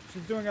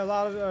 She's doing a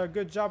lot of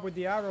good job with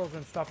the arrows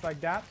and stuff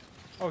like that.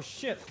 Oh,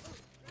 shit.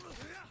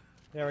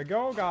 There we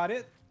go. Got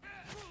it.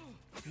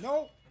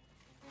 No.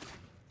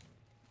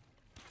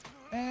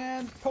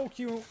 And poke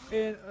you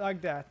in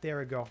like that. There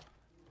we go.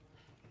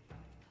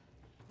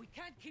 We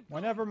can't keep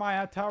Whenever my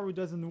Ataru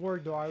doesn't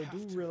work, though, I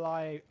do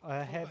rely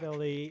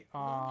heavily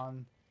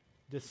on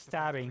the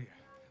stabbing.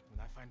 When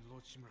I find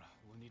Lord Shimura,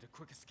 we'll need a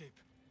quick escape.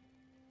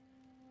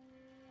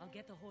 I'll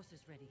get the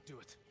horses ready. Do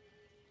it.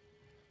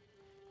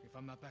 If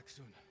I'm not back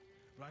soon,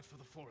 ride for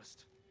the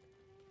forest.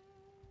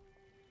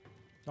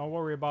 Don't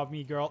worry about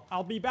me, girl.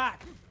 I'll be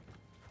back.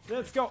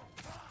 Let's go.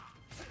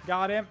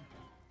 Got him.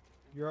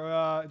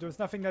 There's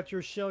nothing that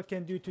your shield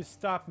can do to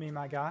stop me,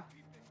 my guy.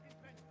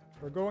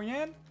 We're going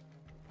in.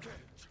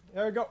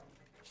 There we go.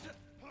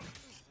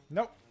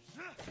 Nope.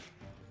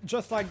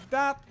 Just like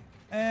that.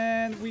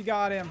 And we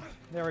got him.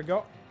 There we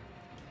go.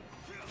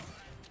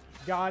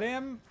 Got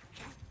him.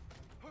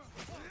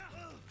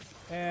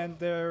 And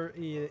there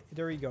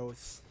he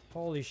goes.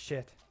 Holy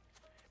shit.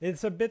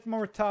 It's a bit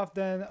more tough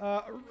than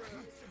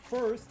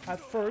at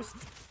first,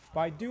 but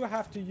I do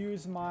have to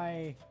use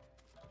my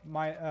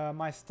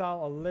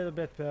style a little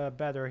bit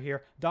better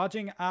here.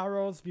 Dodging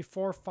arrows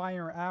before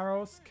firing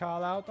arrows.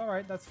 Call out. All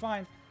right, that's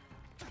fine.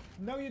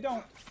 No, you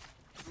don't.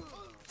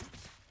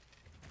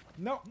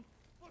 No.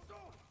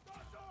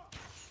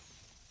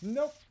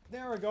 Nope.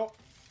 There we go.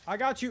 I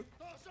got you.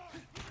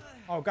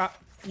 Oh god,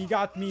 he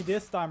got me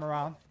this time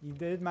around. He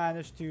did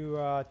manage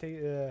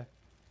to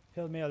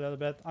kill me a little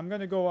bit. I'm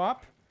gonna go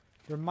up.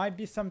 There might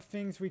be some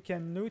things we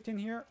can loot in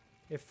here.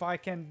 If I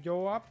can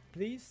go up,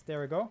 please.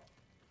 There we go.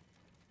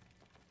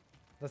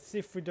 Let's see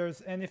if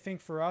there's anything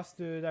for us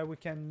that we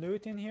can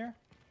loot in here.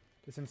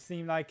 Doesn't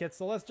seem like it,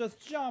 so let's just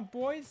jump,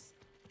 boys.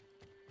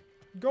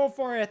 Go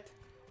for it.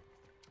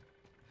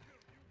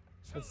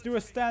 Let's do a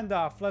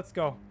standoff. Let's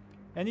go.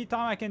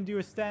 Anytime I can do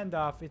a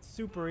standoff, it's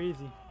super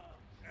easy.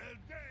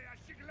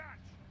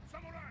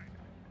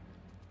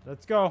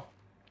 Let's go.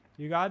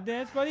 You got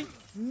this, buddy?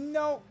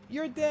 No,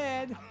 you're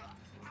dead.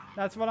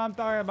 That's what I'm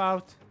talking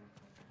about.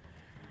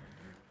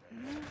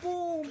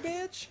 Boom,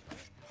 bitch.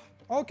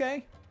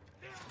 Okay.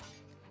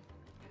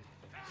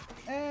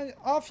 And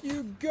off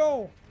you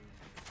go.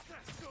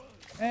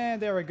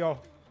 And there we go.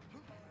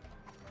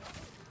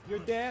 You're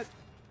dead.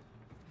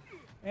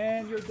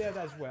 And you're dead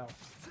as well.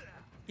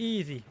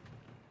 Easy.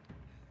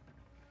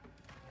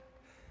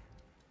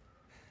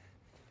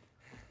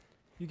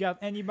 You got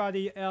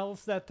anybody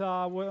else that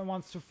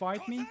wants to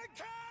fight me?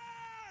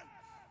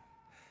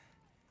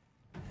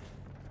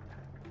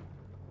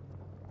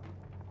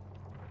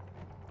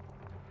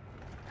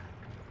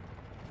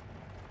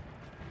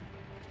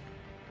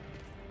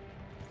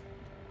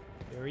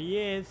 There he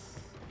is.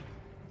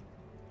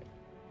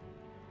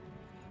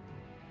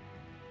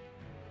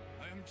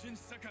 I am Jin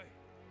Sakai,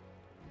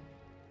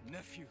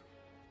 nephew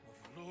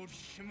of Lord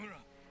Shimura.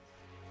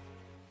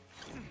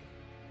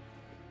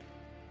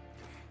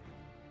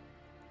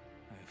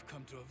 I have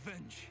come to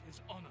avenge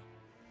his honor.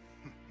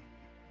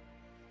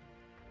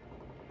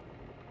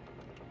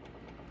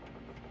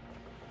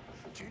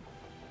 Jin,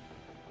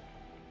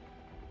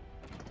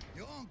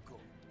 your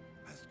uncle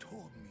has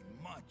told me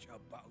much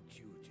about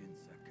you, Jin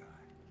Sakai.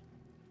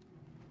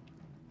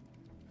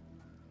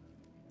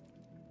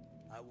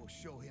 I will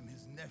show him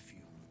his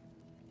nephew,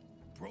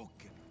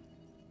 broken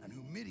and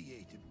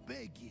humiliated,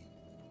 begging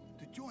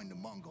to join the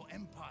Mongol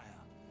Empire.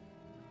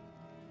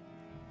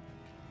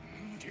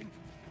 Jin.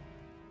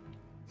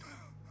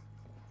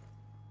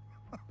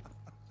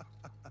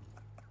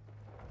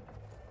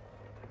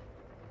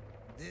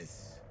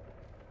 This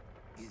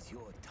is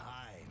your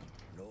time,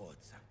 Lord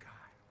Sakai.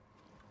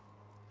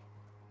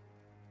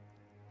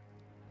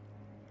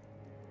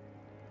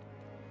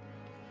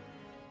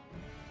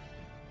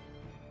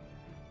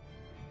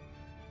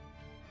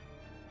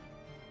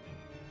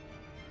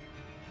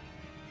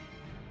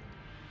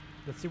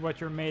 Let's see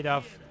what you're made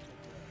of.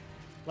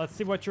 Let's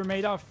see what you're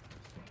made of.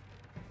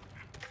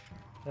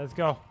 Let's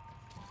go.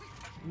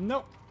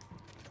 Nope.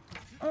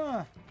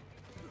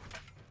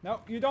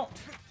 No, you don't.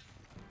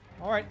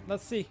 All right,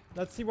 let's see.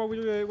 Let's see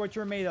what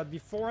you're made of.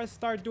 Before I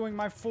start doing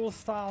my full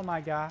style, my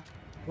guy,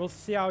 we'll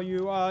see how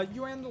you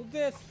handle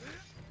this.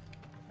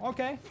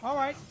 Okay, all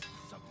right.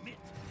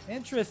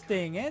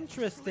 Interesting,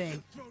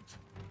 interesting.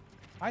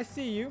 I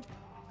see you.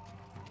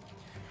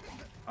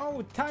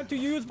 Oh, time to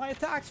use my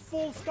attacks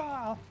full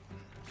style.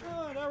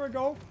 There we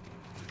go.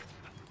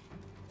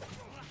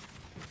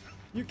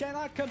 You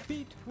cannot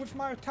compete with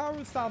my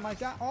Taru style, my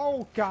guy.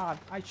 Oh god,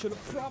 I should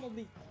have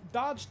probably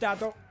dodged that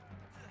though.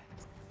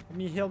 Let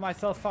me heal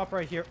myself up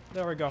right here.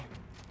 There we go.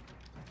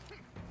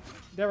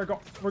 There we go.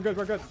 We're good,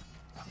 we're good.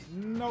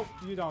 Nope,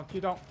 you don't, you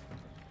don't.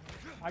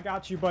 I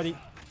got you, buddy.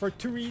 For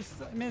 2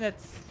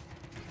 minutes.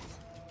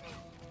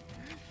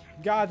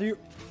 Got you.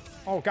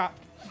 Oh god.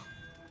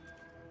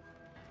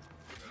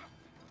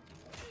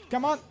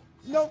 Come on.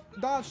 No,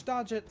 dodge,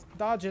 dodge it.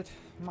 Dodge it.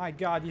 My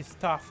god, he's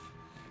tough.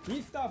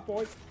 He's tough,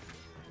 boys.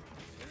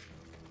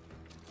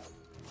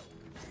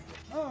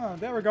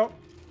 There we go.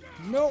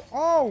 No.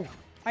 Oh,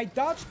 I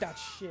dodged that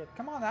shit.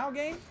 Come on now,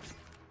 game.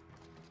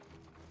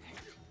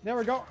 There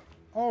we go.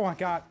 Oh my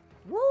god.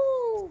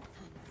 Woo!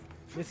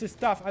 This is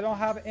tough. I don't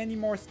have any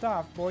more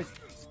stuff, boys.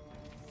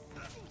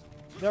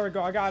 There we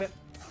go. I got it.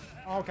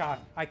 Oh god.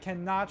 I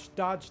cannot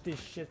dodge this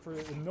shit for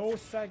no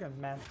second,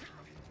 man.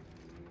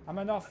 I'm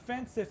an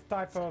offensive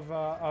type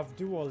of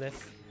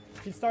duelist.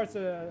 If he starts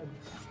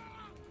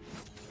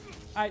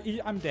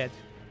I'm dead.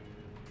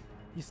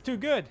 He's too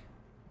good.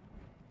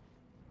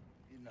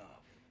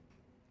 Enough.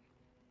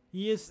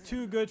 He is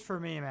too good for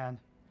me, man.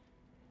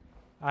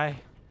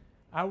 I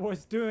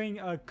was doing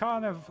a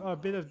kind of a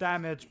bit of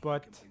damage,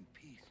 but In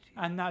peace,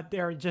 Jin. I'm not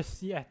there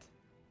just yet.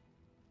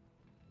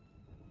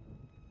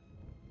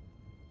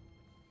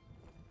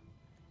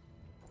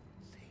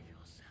 Save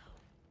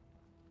yourself.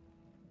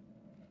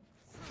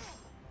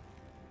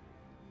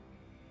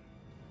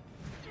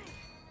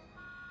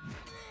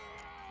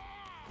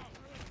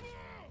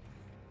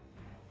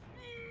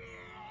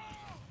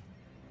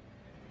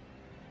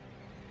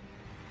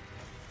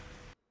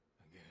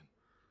 Again.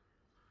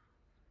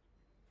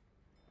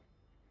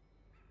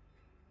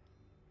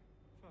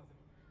 Father,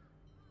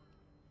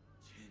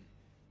 Jin.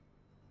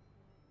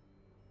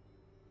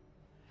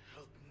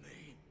 Help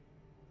me.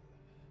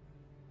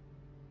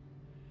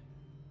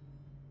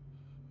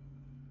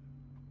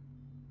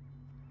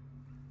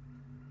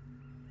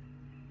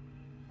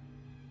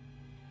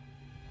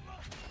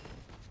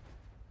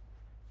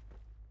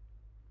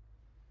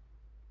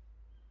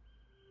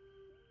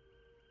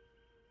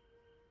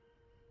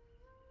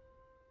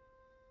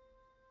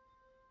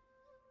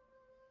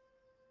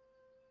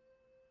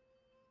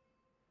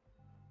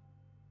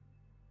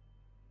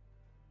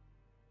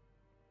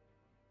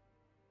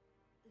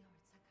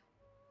 Lord Sakai.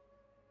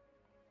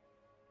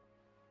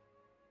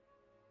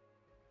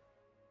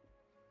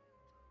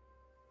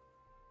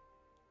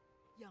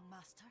 Young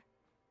master,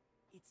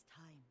 it's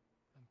time.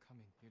 I'm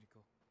coming,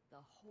 Yuriko. The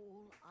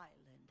whole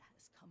island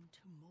has come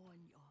to mourn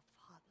your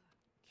father.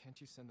 Can't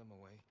you send them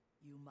away?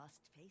 You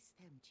must face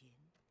them, Jin.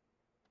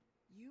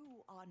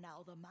 You are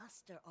now the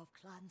master of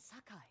Clan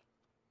Sakai.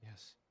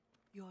 Yes.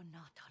 You're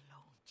not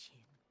alone,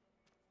 Jin.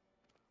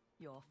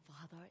 Your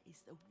father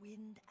is the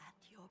wind at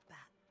your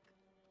back.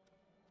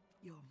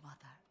 Your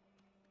mother,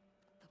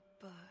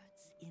 the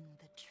birds in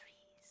the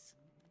trees.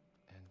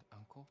 And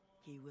Uncle?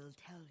 He will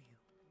tell you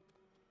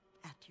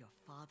at your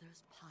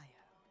father's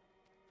pyre.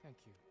 Thank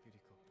you,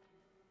 Yuriko.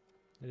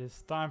 It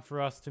is time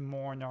for us to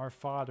mourn our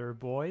father,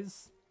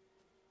 boys.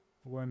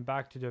 We're going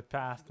back to the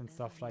past and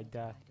stuff like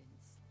that.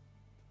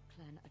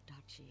 Clan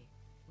Adachi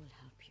will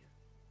help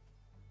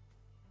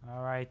you.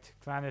 Alright,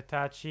 Clan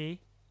Itachi.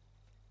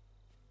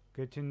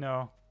 Good to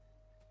know.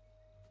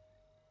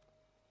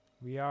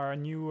 We are a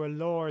new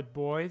lord,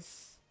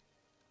 boys.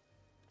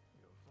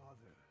 Your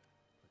father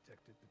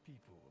protected the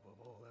people above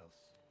all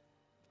else.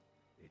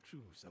 A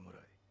true samurai.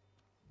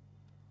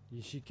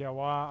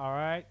 Ishikawa,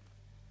 alright.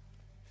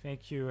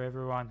 Thank you,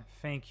 everyone.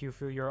 Thank you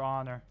for your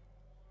honor.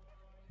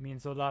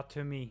 Means a lot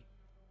to me.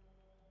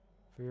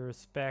 For your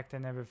respect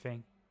and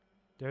everything.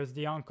 There's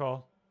the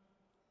uncle.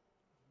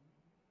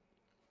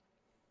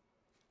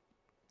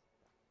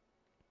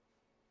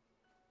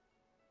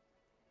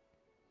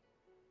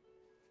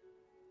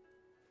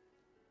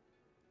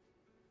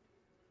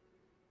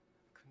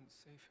 Couldn't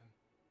save him.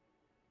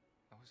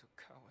 I was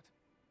a coward.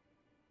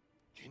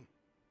 Jin,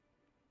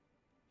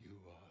 you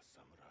are a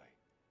samurai.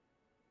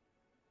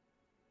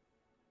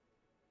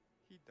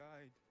 He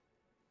died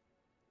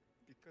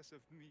because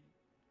of me.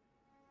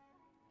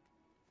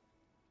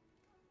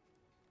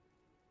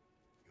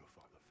 Your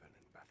father fell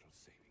in battle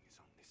saving his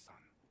only son.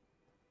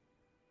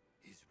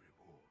 His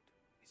reward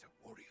is a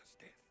warrior's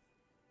death.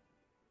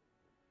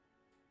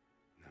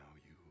 Now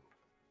you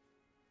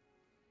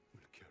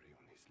will carry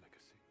on his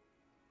legacy.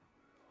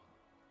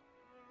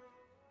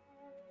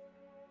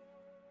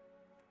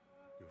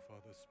 Your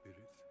father's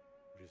spirit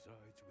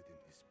resides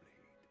within this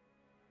blade.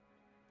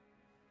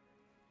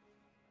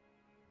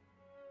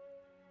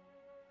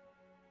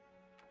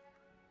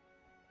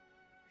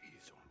 He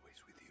is always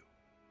with you.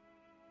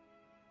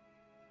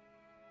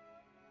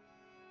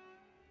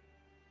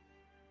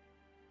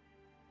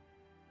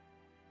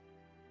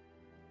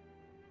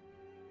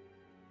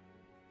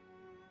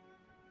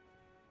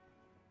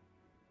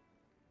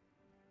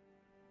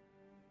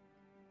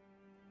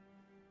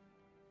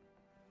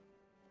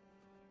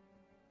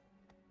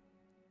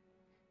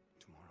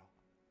 Tomorrow,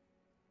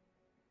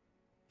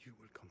 you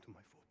will come to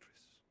my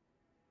fortress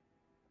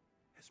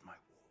as my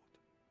ward.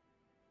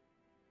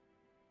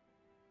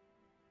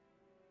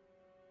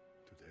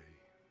 Today,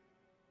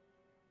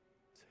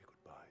 say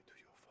goodbye to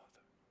your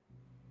father.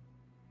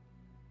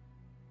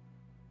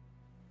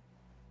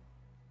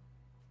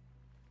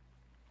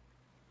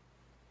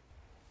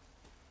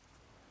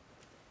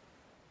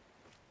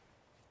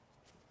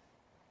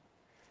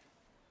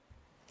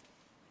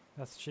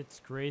 That shit's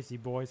crazy,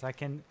 boys. I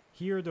can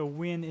hear the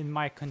wind in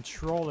my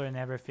controller and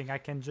everything. I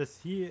can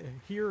just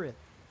hear it.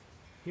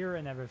 Hear it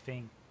and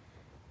everything.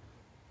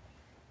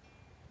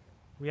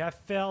 We have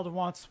failed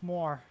once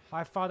more.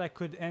 I thought I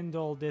could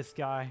handle this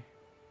guy.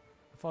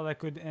 I thought I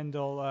could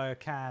handle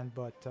Khan,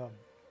 but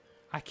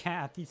I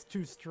can't. He's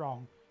too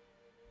strong.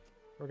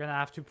 We're gonna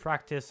have to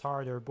practice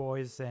harder,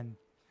 boys, and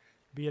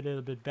be a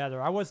little bit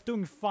better. I was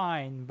doing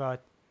fine,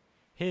 but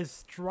his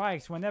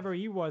strikes, whenever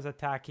he was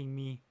attacking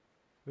me,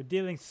 were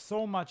dealing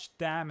so much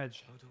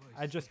damage.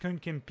 I just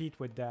couldn't compete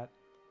with that.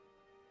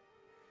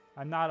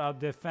 I'm not a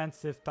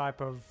defensive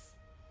type of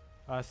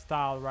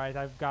style, right?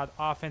 I've got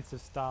offensive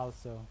style,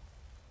 so.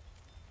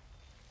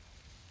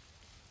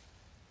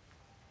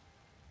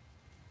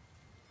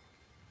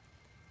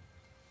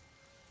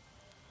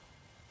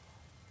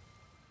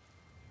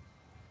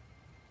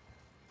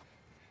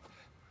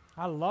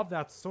 I love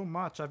that so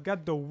much. I've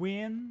got the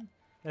wind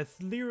that's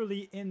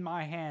literally in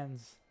my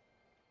hands.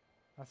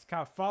 Let's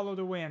kind of follow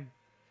the wind.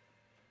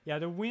 Yeah,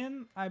 the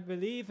wind, I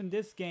believe in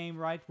this game,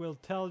 right, will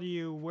tell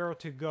you where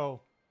to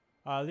go.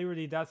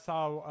 Literally, that's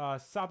how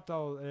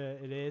subtle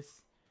it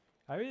is.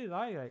 I really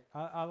like it.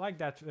 I like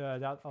that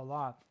that a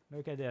lot.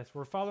 Look at this.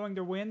 We're following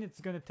the wind.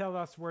 It's going to tell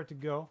us where to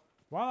go.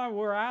 While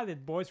we're at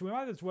it, boys, we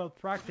might as well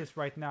practice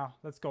right now.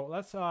 Let's go.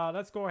 Let's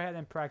go ahead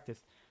and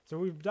practice. So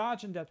we've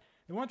dodged that.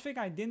 The one thing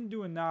I didn't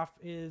do enough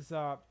is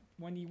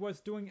when he was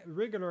doing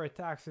regular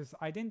attacks is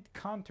I didn't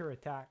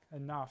counter-attack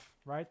enough,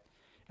 right?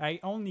 I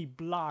only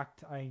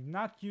blocked. I'm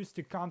not used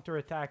to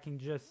counter-attacking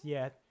just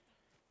yet.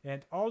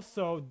 And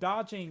also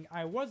dodging.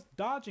 I was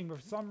dodging for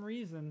some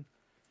reason.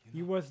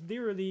 He was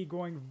literally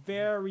going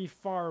very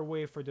far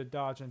away for the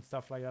dodge and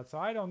stuff like that. So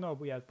I don't know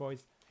yet,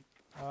 boys.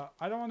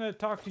 I don't want to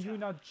talk to you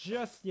not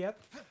just yet.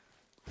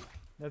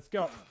 Let's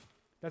go.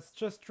 Let's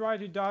just try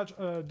to dodge,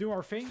 do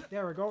our thing.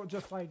 There we go,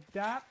 just like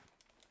that.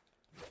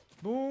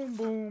 Boom,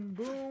 boom,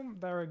 boom.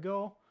 There we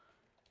go.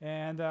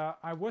 And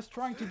I was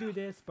trying to do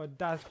this, but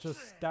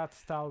that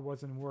style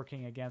wasn't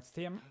working against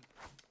him.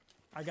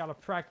 I gotta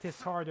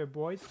practice harder,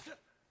 boys.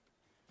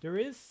 There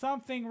is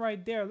something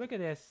right there. Look at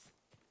this.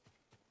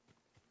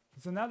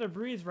 There's another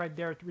breeze right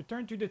there.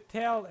 Return to the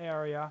tail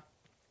area.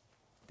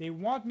 They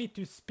want me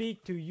to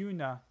speak to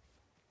Yuna.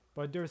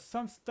 But there's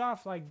some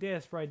stuff like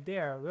this right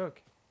there.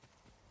 Look.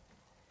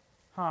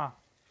 Huh.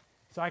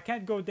 So I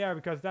can't go there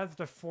because that's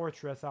the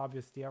fortress,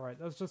 obviously. Alright,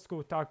 let's just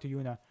go talk to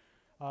Yuna.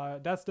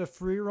 That's the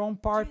free roam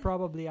part. Jin,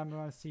 Probably I'm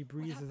gonna see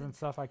breezes and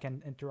stuff. I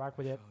can interact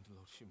with it Found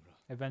Lord Shimura.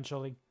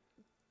 eventually.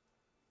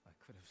 I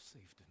could have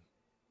saved him.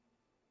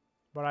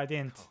 But I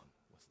didn't. Khan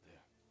was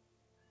there.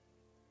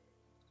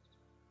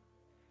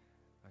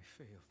 I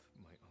failed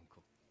my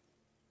uncle.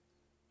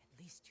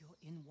 At least you're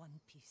in one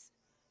piece.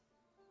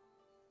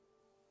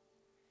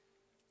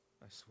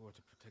 I swore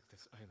to protect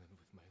this island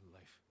with my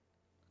life.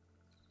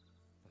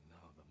 But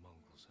now the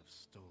Mongols have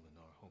stolen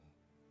our home,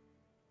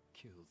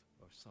 killed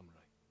our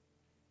samurai.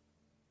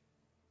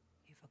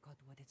 You forgot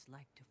what it's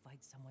like to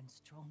fight someone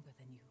stronger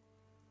than you.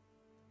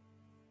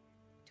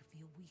 To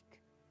feel weak.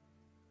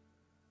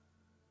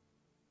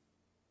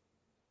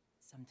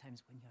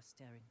 Sometimes when you're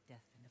staring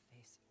death in the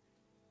face,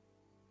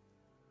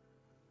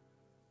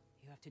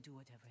 you have to do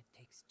whatever it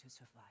takes to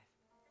survive.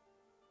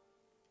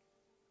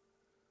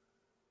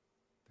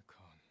 The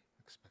Khan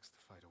expects to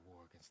fight a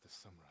war against the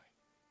samurai.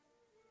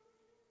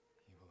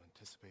 He will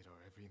anticipate our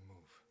every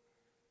move,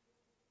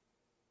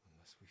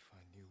 unless we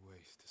find new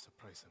ways to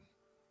surprise him.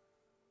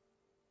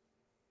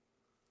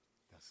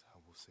 That's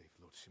how we'll save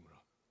Lord Shimura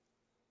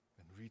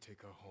and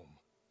retake our home.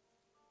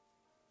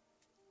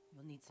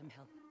 You'll need some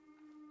help.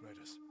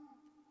 Riders,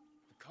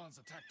 the Khan's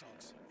attack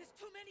dogs. There's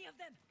too many of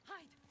them!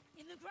 Hide!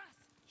 In the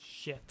grass!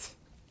 Shit.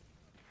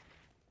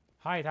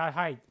 Hide, hide,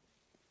 hide.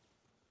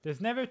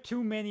 There's never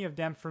too many of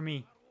them for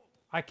me.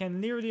 I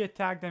can literally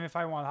attack them if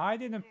I want.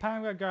 Hide in the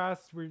panga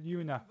grass with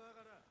Yuna.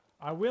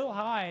 I will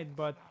hide,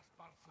 but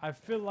I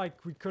feel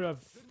like we could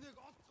have...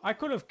 I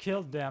could have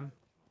killed them.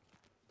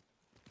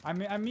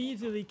 I'm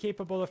easily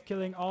capable of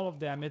killing all of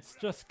them. It's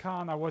just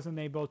Khan I wasn't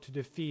able to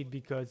defeat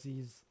because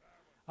he's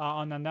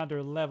on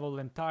another level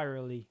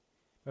entirely.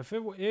 If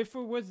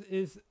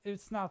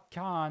it's not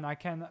Khan, I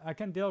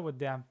can deal with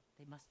them.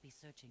 They must be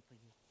searching for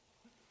you.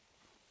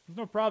 There's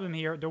no problem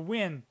here. The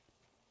wind.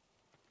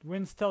 The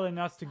wind's telling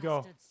us to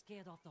go. Bastards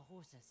scared off the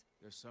horses.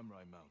 They're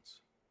samurai mounts,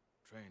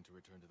 trained to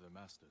return to their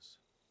masters.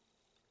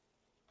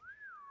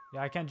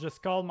 Yeah, I can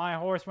just call my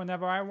horse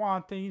whenever I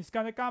want and he's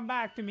gonna come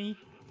back to me.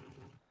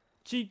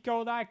 Cheat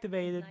code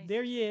activated. Nice.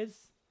 There he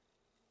is.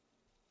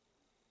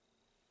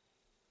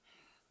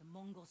 The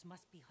Mongols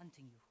must be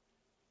hunting you.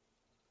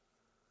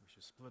 We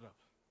should split up.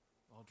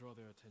 I'll draw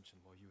their attention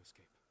while you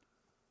escape.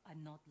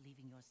 I'm not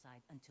leaving your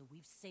side until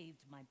we've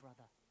saved my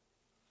brother.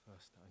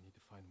 First, I need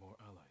to find more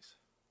allies.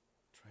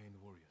 Trained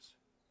warriors.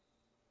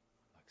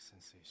 Like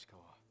Sensei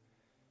Ishikawa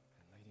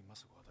and Lady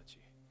Masuwa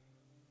Adachi.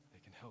 They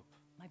can help.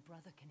 My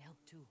brother can help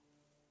too.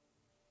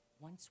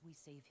 Once we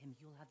save him,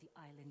 you'll have the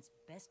island's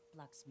best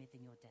blacksmith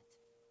in your debt.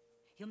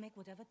 He'll make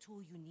whatever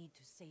tool you need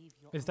to save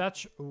your Is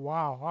that...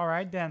 wow.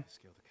 Alright then.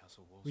 Scale the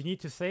castle walls. We need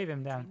to save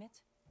him then. Dream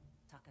it?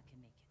 Taka can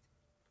make it.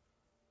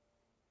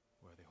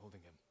 Where are they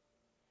holding him?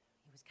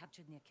 He was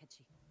captured near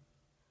Kechi.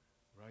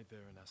 Ride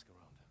there and ask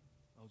around.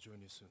 I'll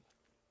join you soon.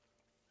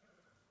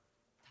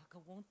 Taka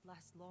won't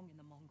last long in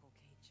the Mongol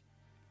cage.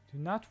 Do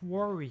not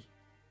worry.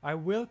 I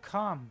will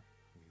come.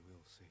 We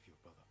will save your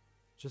brother.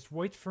 Just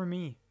wait for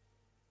me.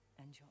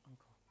 And your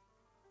uncle.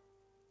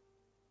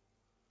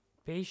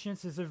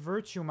 Patience is a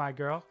virtue, my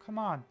girl. Come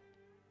on.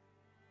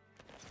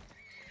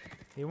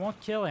 They won't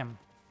kill him.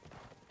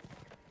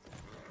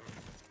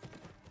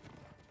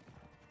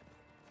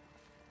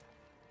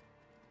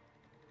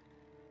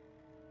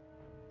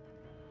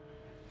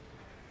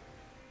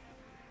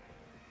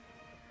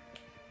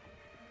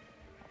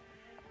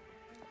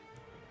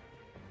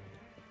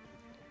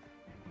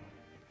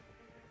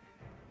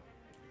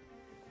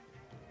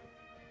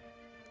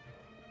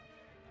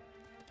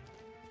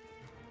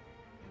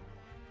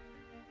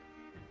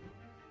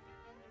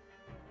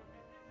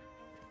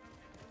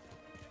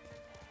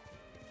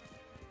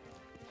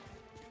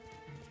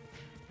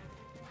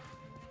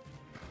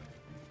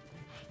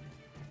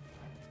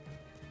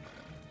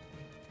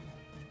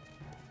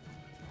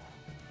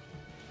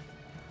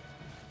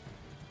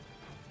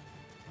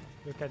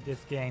 Look at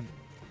this game.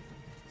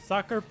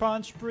 Sucker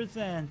Punch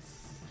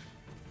presents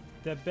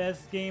the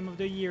best game of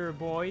the year,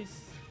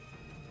 boys.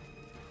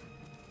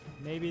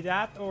 Maybe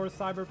that or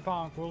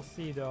Cyberpunk, we'll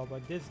see though,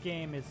 but this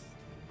game is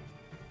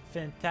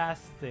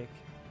fantastic.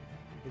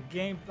 The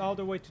game all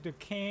the way to the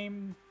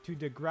game, to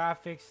the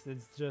graphics,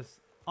 it's just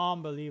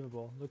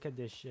unbelievable. Look at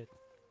this shit.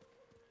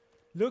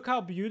 Look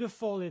how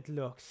beautiful it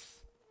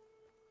looks.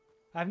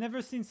 I've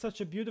never seen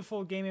such a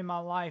beautiful game in my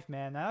life,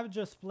 man. I've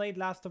just played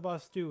Last of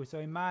Us 2, so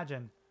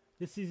imagine.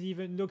 This is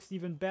looks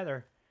even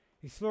better.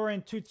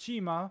 Exploring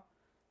Tsushima,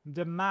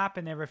 the map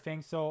and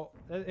everything. So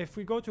if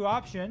we go to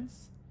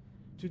options,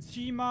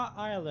 Tsushima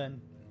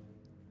Island.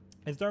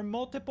 Is there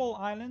multiple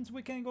islands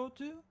we can go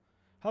to?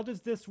 How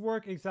does this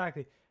work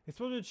exactly?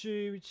 Explore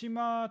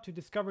Tsushima to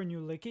discover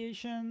new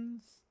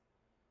locations.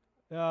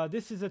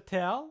 This is a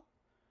tell.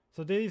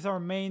 So these are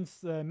main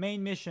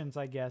missions,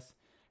 I guess.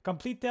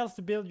 Complete tales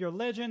to build your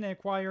legend and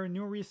acquire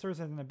new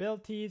resources and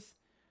abilities.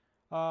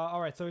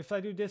 Alright, so if I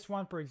do this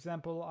one, for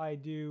example, I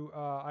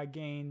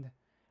gained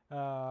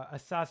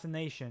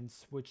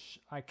assassinations, which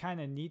I kind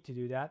of need to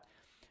do that.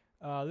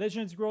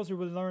 Legends grows, you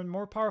will learn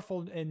more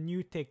powerful and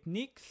new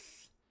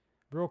techniques.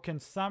 Broken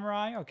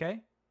Samurai,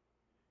 okay.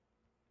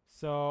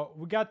 So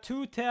we got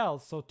 2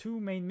 tales, so 2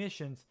 main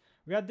missions.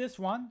 We got this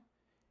one,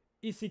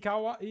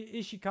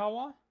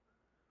 Ishikawa,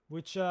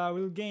 which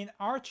will gain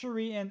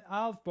archery and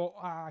half bow.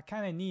 I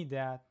kind of need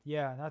that.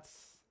 Yeah,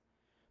 that's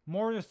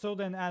more so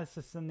than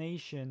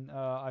assassination,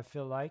 I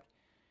feel like.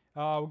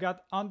 We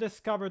got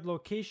undiscovered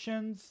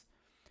locations.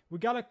 We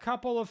got a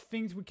couple of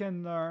things we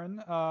can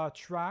learn,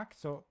 track.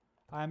 So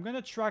I'm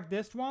gonna track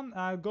this one.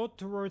 I'll go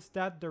towards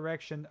that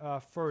direction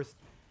first.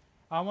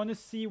 I want to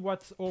see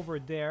what's over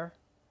there.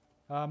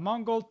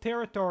 Mongol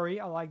territory,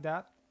 I like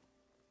that.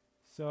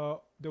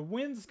 So the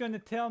wind's gonna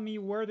tell me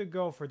where to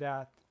go for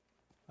that.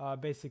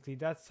 Basically,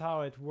 that's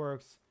how it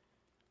works.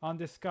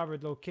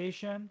 Undiscovered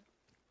location.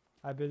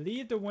 I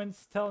believe the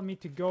winds tell me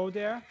to go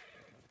there.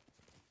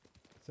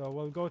 So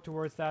we'll go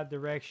towards that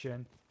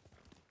direction.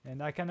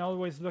 And I can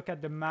always look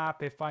at the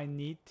map if I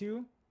need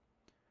to.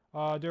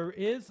 There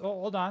is...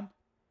 Oh, hold on.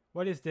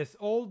 What is this?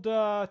 Old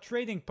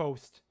trading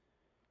post.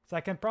 So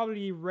I can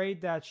probably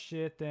raid that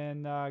shit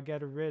and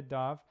get rid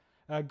of.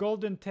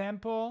 Golden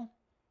Temple.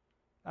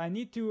 I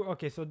need to...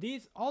 Okay, so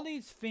all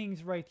these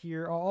things right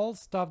here are all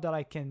stuff that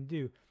I can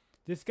do.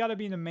 This gotta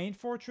be the main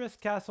fortress.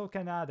 Castle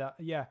Canada.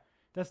 Yeah,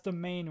 that's the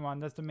main one.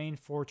 That's the main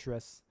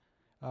fortress.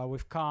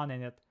 With Khan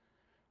in it.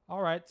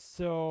 Alright,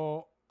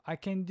 so I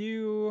can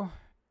do...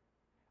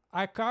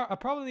 I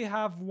probably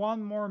have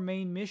one more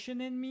main mission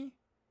in me,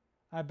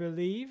 I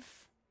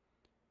believe.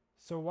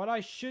 So what I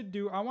should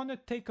do, I want to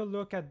take a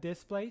look at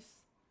this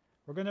place.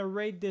 We're going to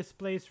raid this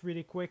place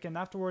really quick, and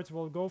afterwards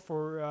we'll go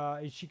for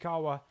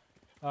Ishikawa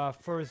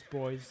first,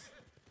 boys.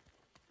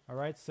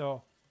 Alright,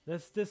 so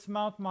let's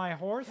dismount my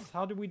horse.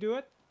 How do we do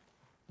it?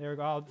 There we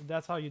go.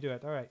 That's how you do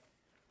it. Alright.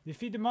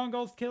 Defeat the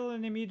Mongols, kill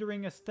an enemy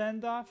during a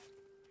standoff.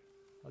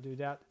 I'll do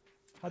that.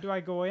 How do I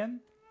go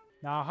in?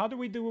 Now, how do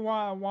we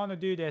want to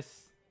do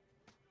this?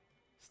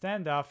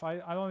 Standoff.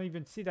 I don't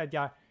even see that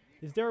guy.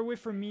 Is there a way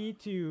for me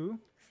to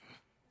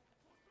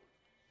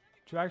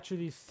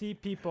actually see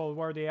people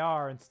where they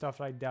are and stuff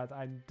like that?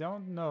 I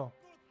don't know.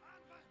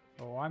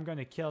 Oh, I'm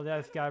gonna kill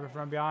this guy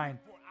from behind.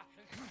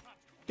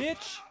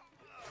 Bitch!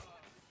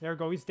 There we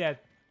go, he's dead.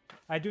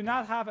 I do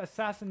not have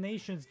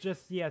assassinations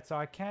just yet, so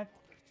I can't...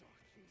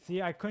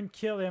 See, I couldn't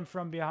kill him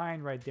from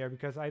behind right there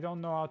because I don't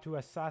know how to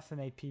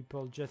assassinate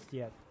people just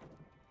yet.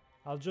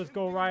 I'll just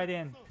go right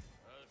in.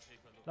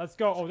 Let's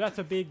go. Oh, that's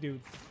a big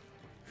dude.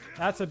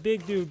 That's a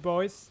big dude,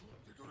 boys.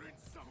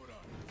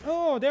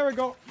 Oh, there we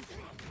go.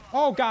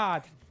 Oh,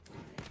 God.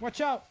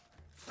 Watch out.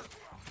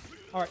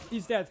 All right,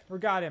 he's dead. We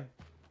got him.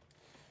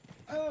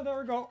 Oh, there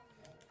we go.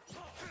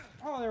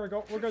 Oh, there we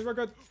go. We're good. We're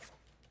good.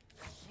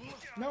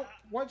 No,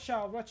 watch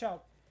out. Watch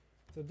out.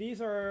 So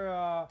these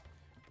are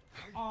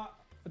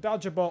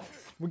dodgeable.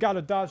 We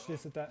gotta dodge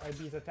these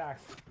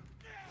attacks.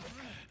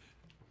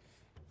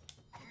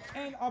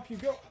 And up you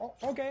go. Oh,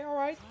 okay, all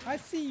right. I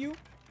see you.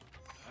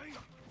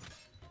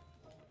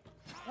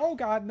 Oh,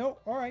 God, no.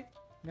 All right.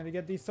 I'm gonna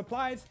get these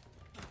supplies.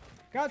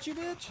 Got you,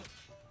 bitch.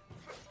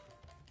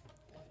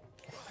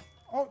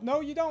 Oh,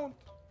 no, you don't.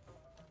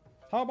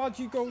 How about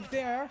you go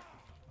there?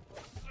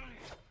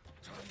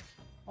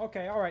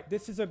 Okay, all right.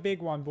 This is a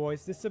big one,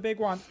 boys. This is a big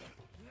one.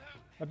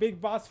 A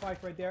big boss fight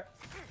right there.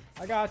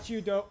 I got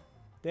you, though.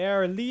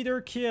 There,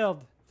 leader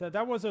killed. So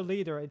that was a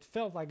leader. It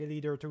felt like a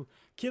leader too.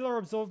 Kill or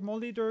absorb more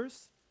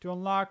leaders to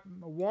unlock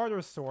a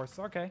water source.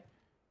 Okay.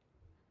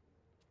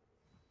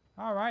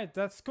 Alright,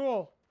 that's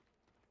cool.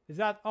 Is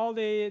that all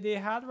they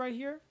had right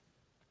here?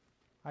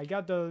 I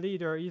got the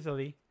leader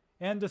easily.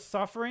 And the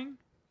suffering.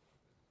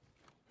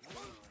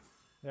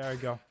 There we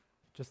go.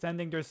 Just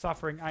ending their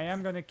suffering. I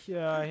am gonna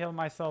heal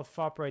myself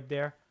up right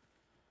there.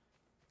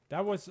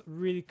 That was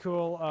really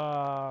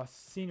cool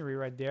scenery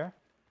right there.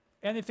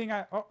 Anything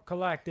I... Oh,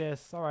 collect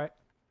this. Alright.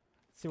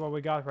 Let's see what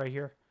we got right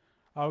here.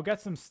 We got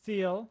some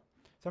steel.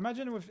 So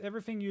imagine with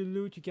everything you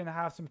loot, you can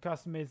have some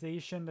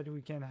customization that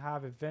we can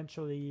have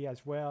eventually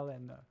as well.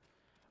 And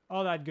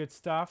all that good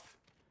stuff.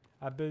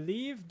 I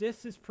believe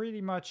this is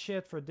pretty much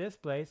it for this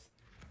place.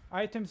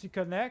 Items you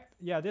collect.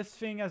 Yeah, this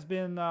thing has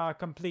been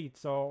complete.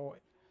 So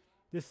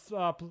this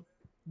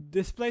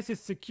place is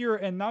secure.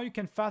 And now you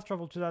can fast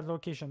travel to that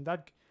location.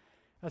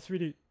 That's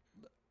really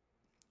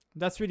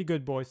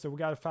good, boys. So we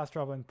got a fast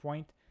traveling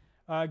point.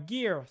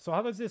 Gear. So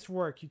how does this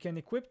work? You can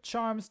equip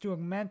charms to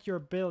augment your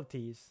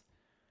abilities.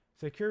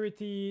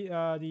 Security,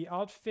 the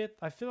outfit.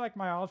 I feel like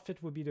my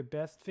outfit would be the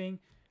best thing.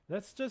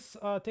 Let's just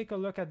take a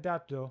look at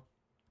that though.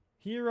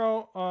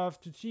 Hero of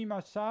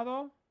Tsushima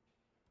Shadow.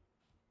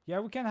 Yeah,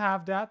 we can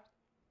have that.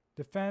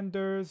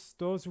 Defenders,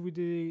 those with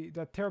the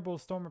terrible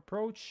storm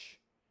approach.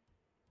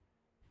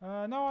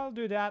 No, I'll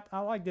do that. I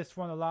like this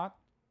one a lot.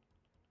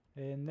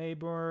 A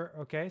neighbor.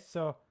 Okay,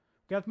 so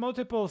got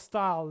multiple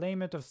style.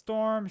 Lament of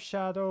Storm,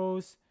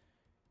 Shadows,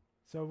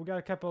 So we got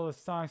a couple of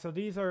songs. So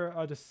these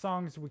are the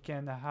songs we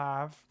can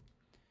have.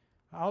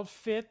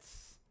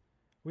 Outfits.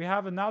 We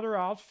have another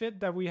outfit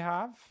that we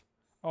have.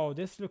 Oh,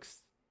 this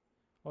looks...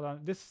 Hold on.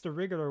 This is the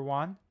regular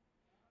one.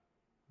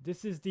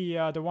 This is the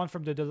one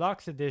from the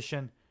deluxe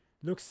edition.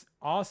 Looks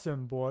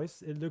awesome,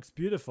 boys. It looks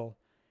beautiful.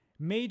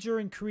 Major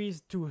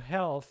increase to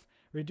health.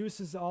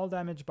 Reduces all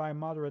damage by a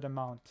moderate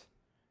amount.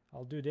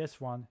 I'll do this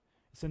one.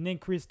 It's an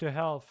increase to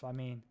health. I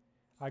mean,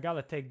 I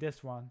gotta take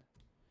this one.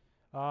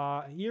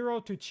 Hero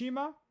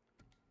Tsushima.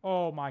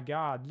 Oh my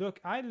god. Look,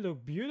 I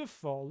look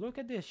beautiful. Look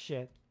at this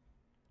shit.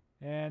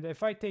 And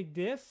if I take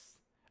this...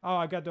 Oh,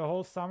 I got the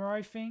whole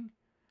samurai thing.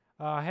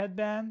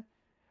 Headband.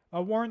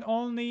 Worn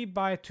only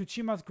by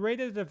Tsushima's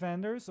greatest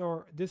defenders,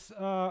 or this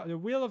the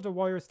will of the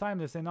warrior is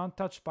timeless and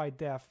untouched by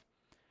death.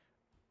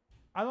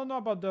 I don't know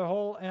about the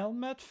whole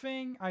helmet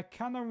thing. I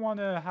kind of want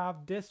to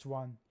have this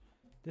one.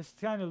 This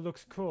kind of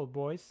looks cool,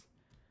 boys.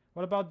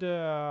 What about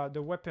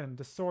the weapon,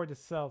 the sword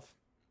itself?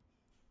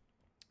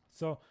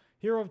 So,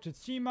 Hero of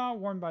Tsushima,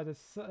 worn by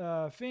this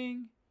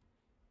thing.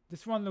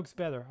 This one looks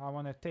better. I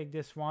want to take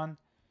this one.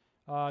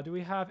 Do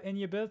we have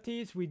any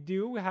abilities? We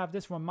do. We have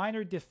this one,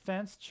 minor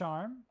defense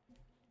charm.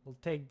 We'll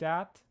take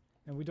that.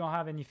 And we don't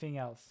have anything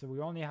else. So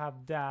we only have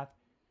that.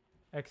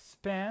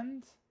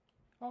 Expand.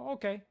 Oh,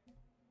 okay.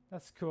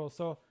 That's cool.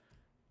 So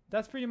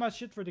that's pretty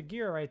much it for the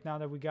gear right now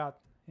that we got.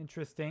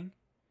 Interesting.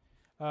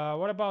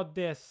 What about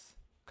this?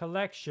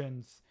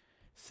 Collections.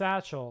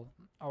 Satchel.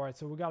 Alright,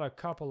 so we got a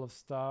couple of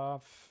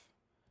stuff.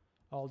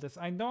 All this.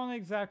 I don't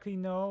exactly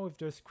know if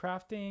there's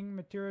crafting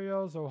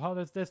materials or how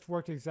does this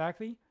work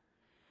exactly.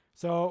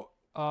 So,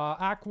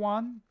 Act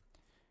 1.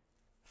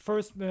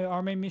 First,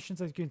 our main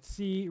missions, as you can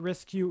see,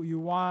 rescue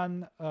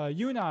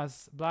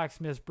Yuna's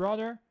blacksmith's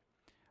brother,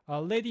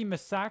 Lady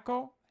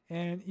Masako,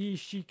 and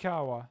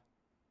Ishikawa.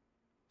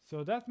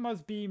 So that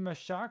must be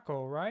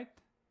Masako, right?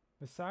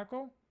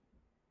 Masako?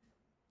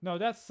 No,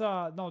 that's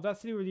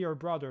literally our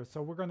brother.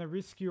 So we're gonna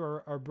rescue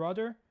our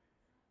brother,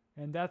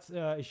 and that's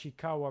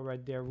Ishikawa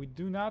right there. We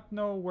do not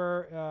know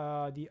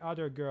where the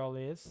other girl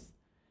is,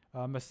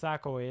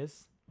 Masako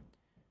is.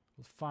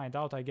 We'll find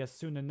out, I guess,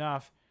 soon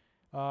enough.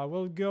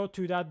 We'll go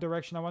to that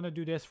direction. I want to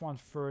do this one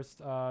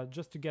first,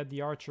 just to get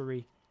the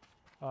archery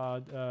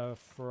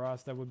for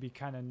us. That would be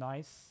kind of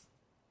nice.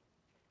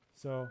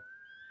 So,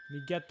 let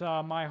me get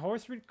my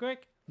horse real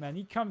quick. Man,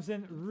 he comes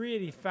in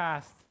really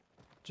fast.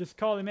 Just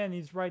call him in.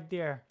 He's right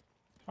there.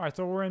 Alright,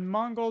 so we're in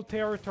Mongol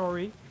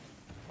territory.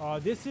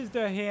 This is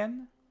the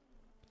inn.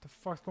 What the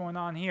fuck's going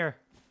on here?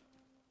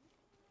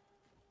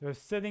 They're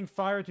setting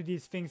fire to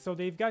these things, so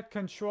they've got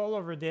control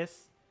over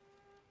this.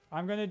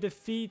 I'm gonna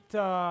defeat...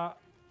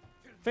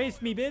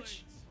 Face me,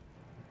 bitch.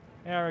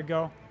 There we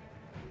go.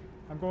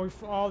 I'm going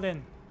for all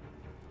in.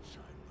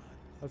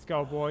 Let's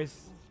go,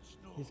 boys.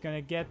 He's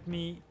gonna get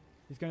me.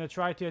 He's gonna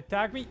try to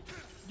attack me.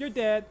 You're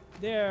dead.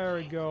 There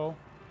we go.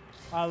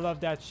 I love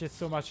that shit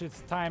so much.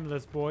 It's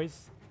timeless,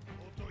 boys.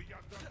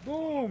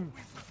 Boom.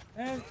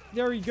 And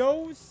there he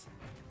goes.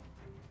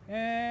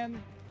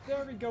 And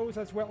there he goes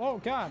as well. Oh,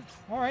 God.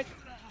 All right.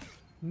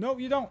 No,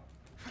 you don't.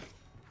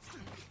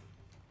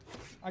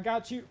 I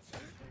got you.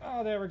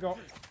 Oh, there we go.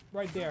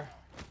 Right there.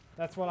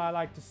 That's what I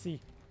like to see.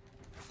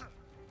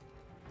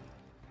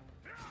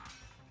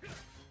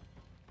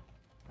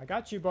 I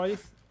got you,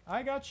 buddies.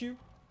 I got you.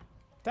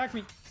 Attack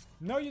me.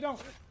 No, you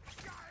don't.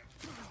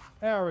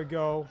 There we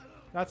go.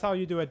 That's how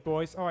you do it,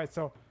 boys. Alright,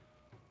 so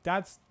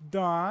that's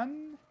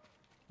done.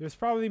 There's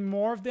probably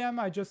more of them.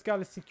 I just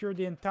gotta secure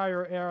the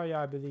entire area,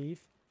 I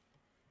believe.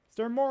 Is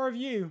there more of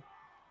you?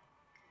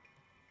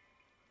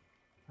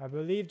 I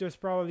believe there's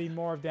probably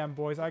more of them,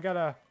 boys. I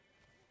gotta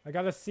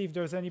see if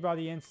there's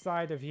anybody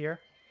inside of here.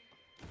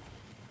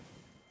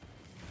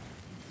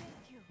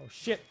 Oh,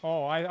 shit.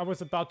 Oh, I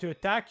was about to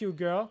attack you,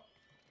 girl.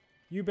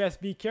 You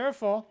best be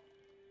careful.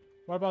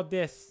 What about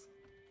this?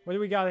 What do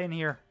we got in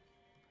here?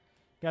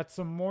 Got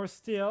some more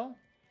steel.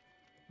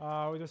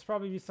 There's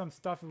probably some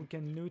stuff we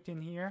can loot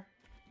in here.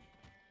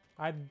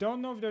 I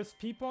don't know if there's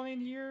people in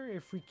here,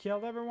 if we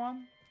killed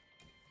everyone.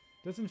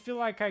 Doesn't feel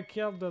like I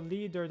killed the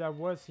leader that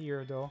was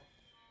here, though.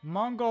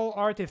 Mongol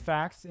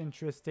artifacts.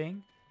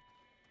 Interesting.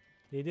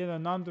 They did a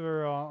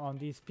number on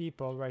these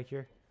people right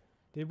here.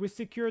 Did we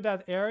secure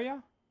that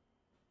area?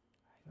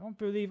 I don't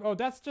believe... Oh,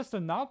 that's just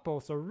an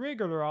outpost. A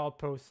regular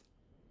outpost.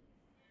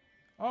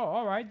 Oh,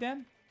 alright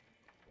then.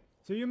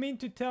 So you mean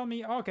to tell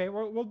me... Okay,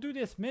 we'll do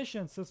this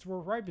mission since we're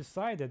right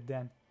beside it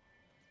then.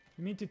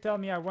 You mean to tell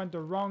me I went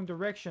the wrong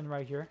direction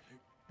right here?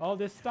 All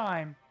this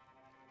time.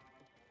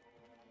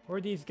 Where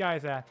are these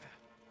guys at?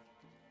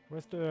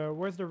 Where's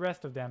the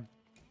rest of them?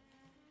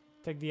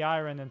 Take the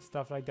iron and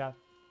stuff like that.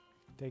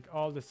 Take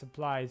all the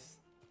supplies.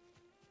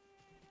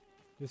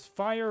 There's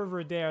fire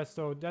over there,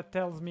 so that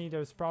tells me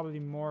there's probably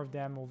more of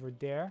them over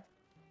there.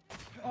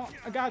 Oh,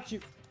 I got you.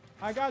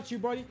 I got you,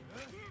 buddy.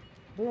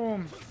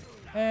 Boom.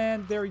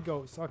 And there he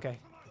goes. Okay.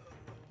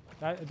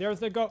 There's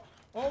the go.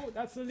 Oh,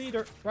 that's the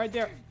leader right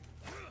there.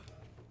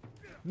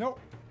 Nope.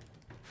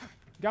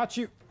 Got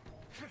you.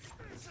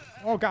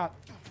 Oh, God.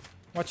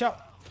 Watch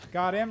out.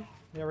 Got him.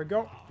 There we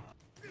go.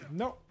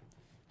 No.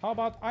 How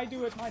about I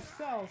do it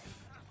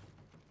myself?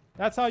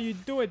 That's how you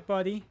do it,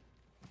 buddy.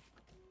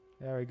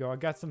 There we go. I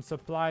got some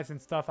supplies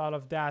and stuff out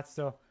of that.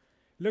 So,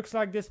 looks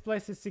like this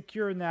place is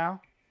secure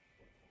now.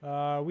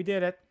 We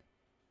did it.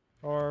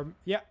 Or,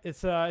 yeah,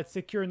 it's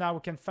secure now. We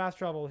can fast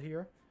travel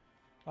here.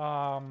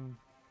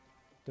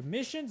 The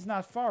mission's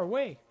not far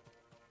away.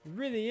 It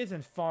really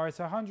isn't far. It's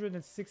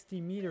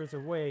 160 meters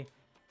away.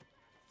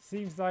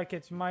 Seems like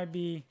it might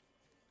be...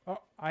 Oh,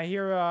 I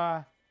hear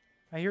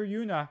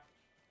Yuna.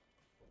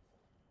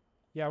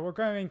 Yeah, we're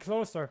coming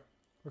closer.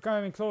 We're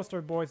coming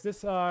closer, boys.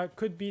 This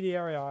could be the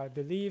area, I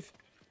believe.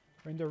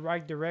 We're in the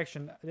right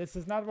direction. This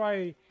is not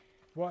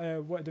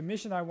what the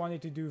mission I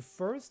wanted to do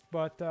first,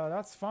 but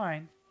that's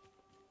fine.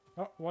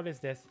 Oh, what is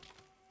this?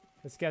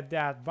 Let's get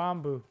that.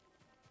 Bamboo.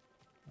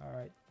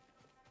 Alright.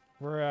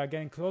 We're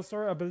getting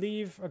closer, I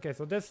believe. Okay,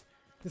 so this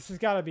has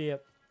got to be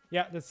it.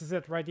 Yeah, this is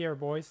it right here,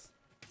 boys.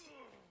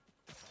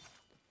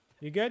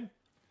 You good?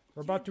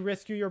 We're about to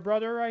rescue your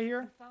brother right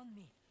here. You found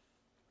me.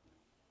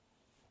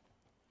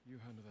 You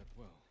handled that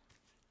well.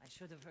 I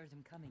should have heard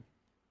him coming.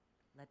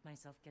 Let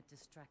myself get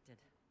distracted.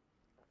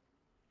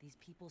 These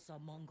people saw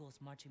Mongols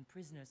marching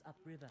prisoners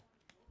upriver.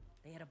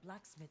 They had a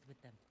blacksmith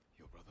with them.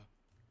 Your brother?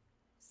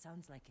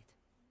 Sounds like it.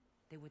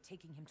 They were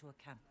taking him to a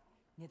camp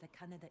near the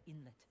Canada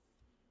Inlet.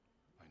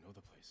 I know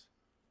the place.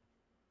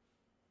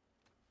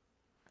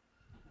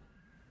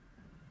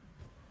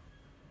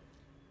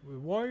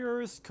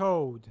 Warrior's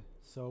Code.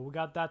 So we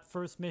got that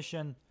first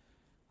mission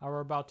we're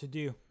about to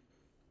do.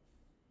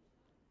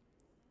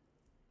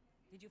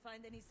 Did you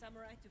find any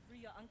samurai to free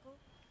your uncle?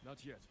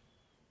 Not yet,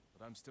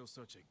 but I'm still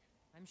searching.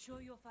 I'm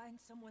sure you'll find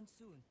someone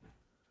soon.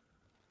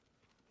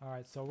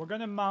 Alright, so we're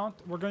gonna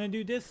mount. We're gonna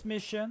do this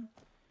mission.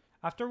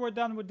 After we're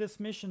done with this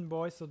mission,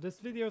 boys, so this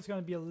video is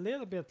gonna be a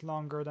little bit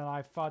longer than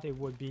I thought it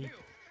would be.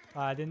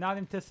 I did not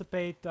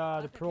anticipate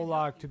the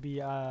prologue to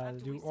be,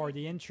 or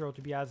the intro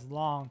to be as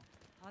long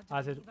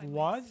as it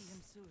was.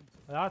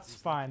 That's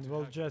fine.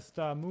 We'll just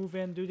move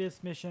in, do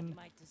this mission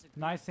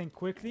nice and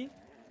quickly.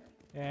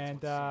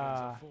 And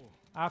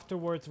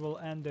afterwards we'll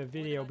end the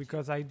video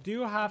because I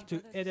do have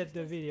to edit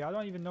the video. I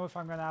don't even know if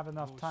I'm gonna have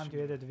enough time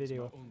to edit the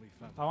video.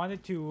 I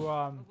wanted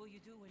to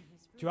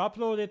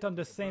upload it on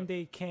the same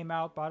day it came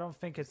out, but I don't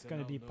think it's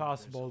gonna be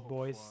possible,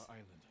 boys.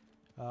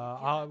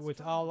 With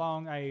how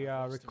long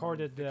I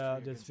recorded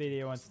this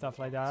video and stuff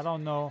like that, I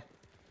don't know.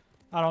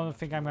 I don't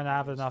think I'm gonna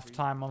have enough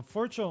time,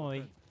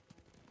 unfortunately.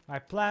 My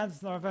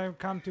plans never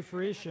come to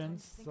fruition.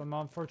 Some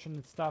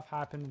unfortunate stuff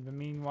happened in the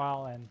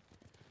meanwhile, and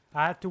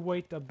I had to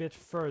wait a bit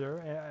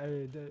further.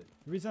 The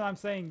reason I'm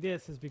saying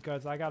this is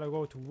because I gotta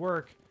go to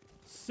work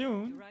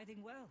soon.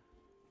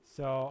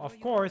 So, of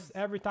course,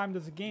 every time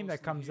there's a game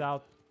that comes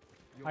out,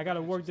 I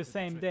gotta work the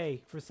same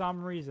day for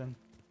some reason.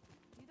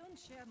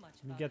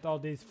 You get all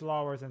these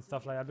flowers and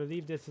stuff like that. I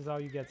believe this is how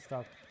you get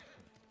stuff.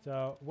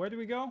 So, where do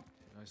we go?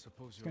 I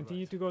suppose you're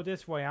Continue right. to go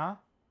this way, huh?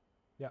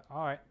 Yeah,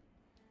 alright.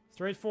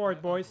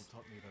 Straightforward, boys. My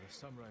uncle taught me that a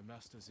samurai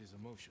masters his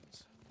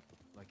emotions,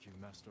 like you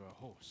master a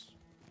horse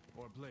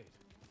or a blade.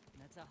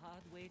 That's a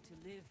hard way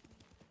to live.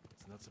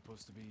 It's not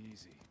supposed to be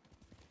easy.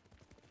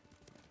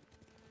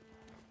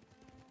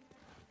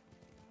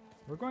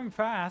 We're going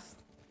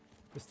fast.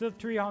 We're still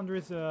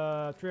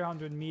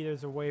 300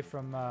 meters away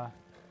from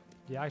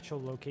the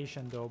actual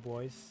location though,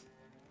 boys.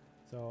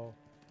 So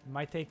it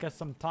might take us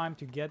some time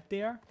to get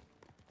there.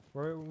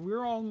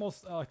 We're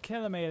almost a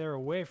kilometer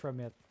away from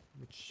it,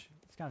 which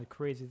is kind of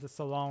crazy. That's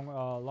a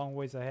long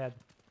ways ahead.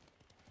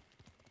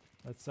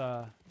 Let's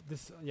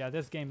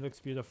this game looks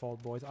beautiful,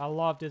 boys. I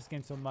love this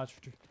game so much.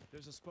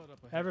 There's a spot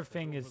up ahead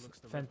Everything that is overlooks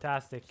the river.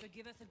 fantastic. Should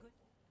give us a good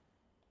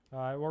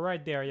We're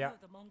right there, yeah. view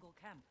of the Mongol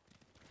camp.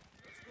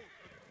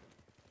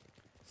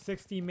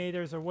 60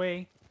 meters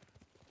away.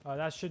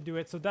 That should do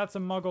it. So that's a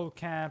Mongol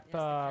camp,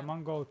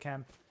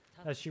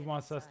 that she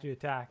wants us to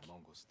attack. The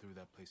Mongols threw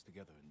that place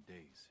together in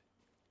days.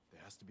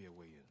 There has to be a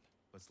way in.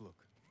 Let's look.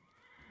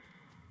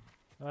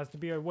 There has to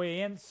be a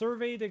way in.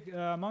 Survey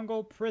the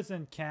Mongol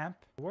prison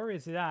camp. Where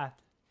is it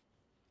at?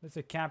 There's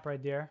a camp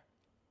right there.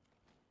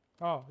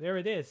 Oh, there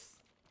it is.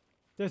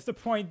 There's the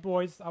point,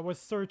 boys. I was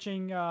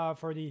searching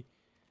for the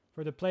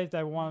place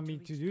that wanted me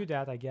to do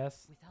that, I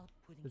guess.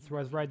 This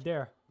was right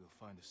there. We'll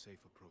find a safe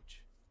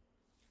approach.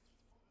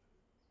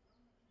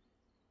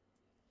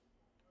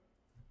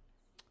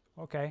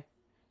 Okay.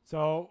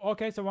 So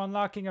we're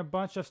unlocking a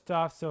bunch of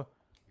stuff. So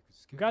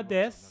we got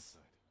this.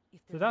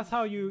 So that's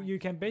how you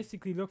can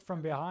basically look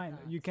from behind.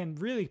 You can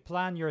really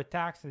plan your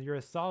attacks and your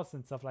assaults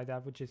and stuff like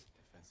that, which is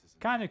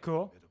kind of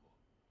cool.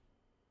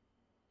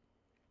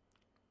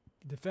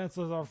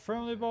 Defenses are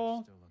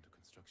formidable. Still under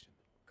construction.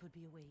 Could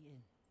be a way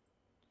in.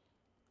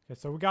 Okay,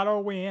 so we got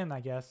our way in, I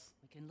guess.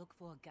 We can look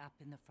for a gap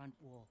in the front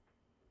wall.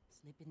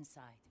 Slip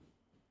inside.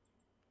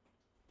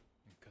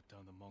 And cut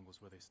down the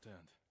Mongols where they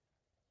stand.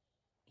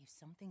 If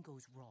something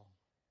goes wrong,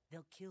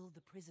 they'll kill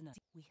the prisoner.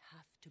 We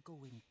have to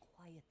go in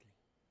quietly.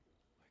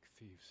 Like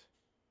thieves.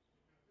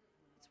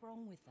 What's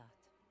wrong with that?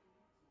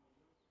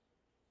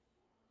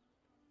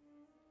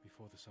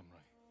 Before the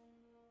samurai,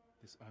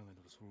 this island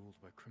was ruled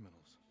by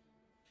criminals.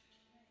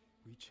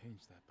 We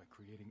change that by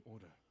creating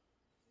order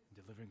and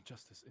delivering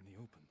justice in the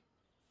open.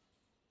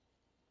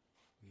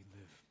 We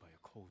live by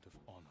a code of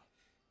honor.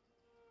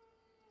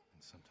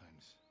 And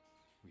sometimes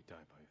we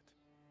die by it.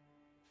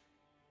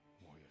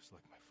 Warriors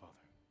like my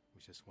father, who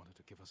just wanted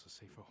to give us a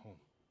safer home.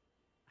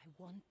 I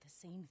want the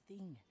same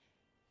thing.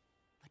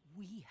 But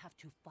we have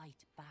to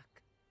fight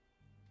back.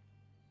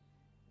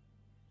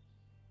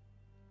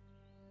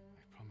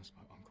 I promised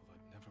my uncle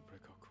I'd never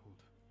break our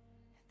code.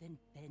 Then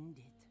bend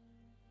it.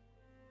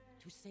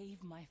 To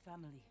save my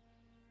family.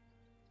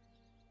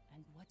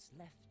 And what's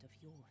left of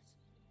yours.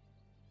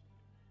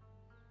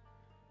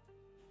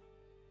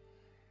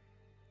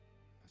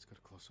 Let's get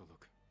a closer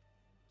look.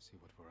 See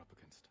what we're up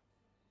against.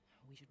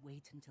 We should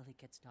wait until it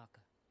gets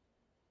darker.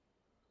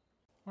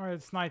 Alright,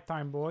 it's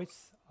nighttime,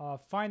 boys.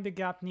 Find the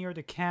gap near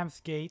the camp's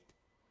gate.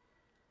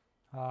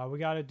 We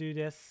gotta do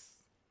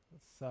this.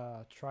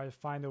 Let's try to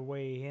find a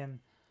way in.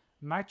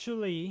 I'm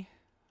actually...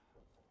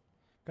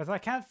 because I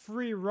can't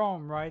free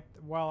roam, right?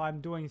 While I'm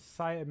doing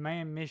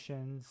main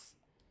missions.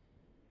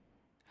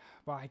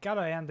 But I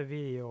gotta end the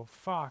video.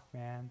 Fuck,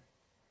 man.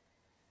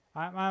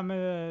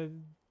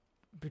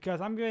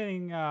 Because I'm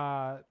getting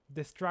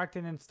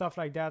distracted and stuff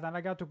like that, and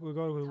I got to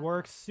go to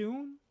work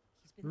soon.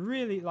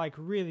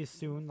 Really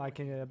soon. Like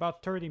in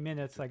about 30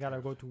 minutes, I gotta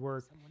go to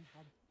work.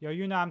 Yo,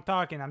 you know I'm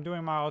talking. I'm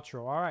doing my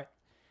outro. Alright.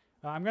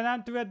 I'm gonna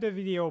have to end the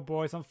video,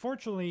 boys.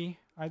 Unfortunately,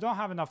 I don't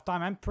have enough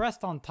time. I'm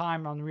pressed on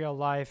time on real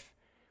life,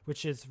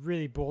 which is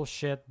really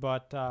bullshit.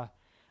 But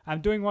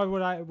I'm doing with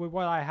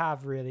what I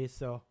have, really.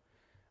 So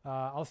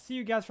I'll see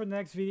you guys for the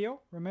next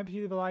video. Remember to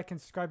leave a like and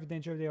subscribe if you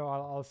enjoyed the video.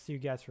 I'll see you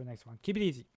guys for the next one. Keep it easy.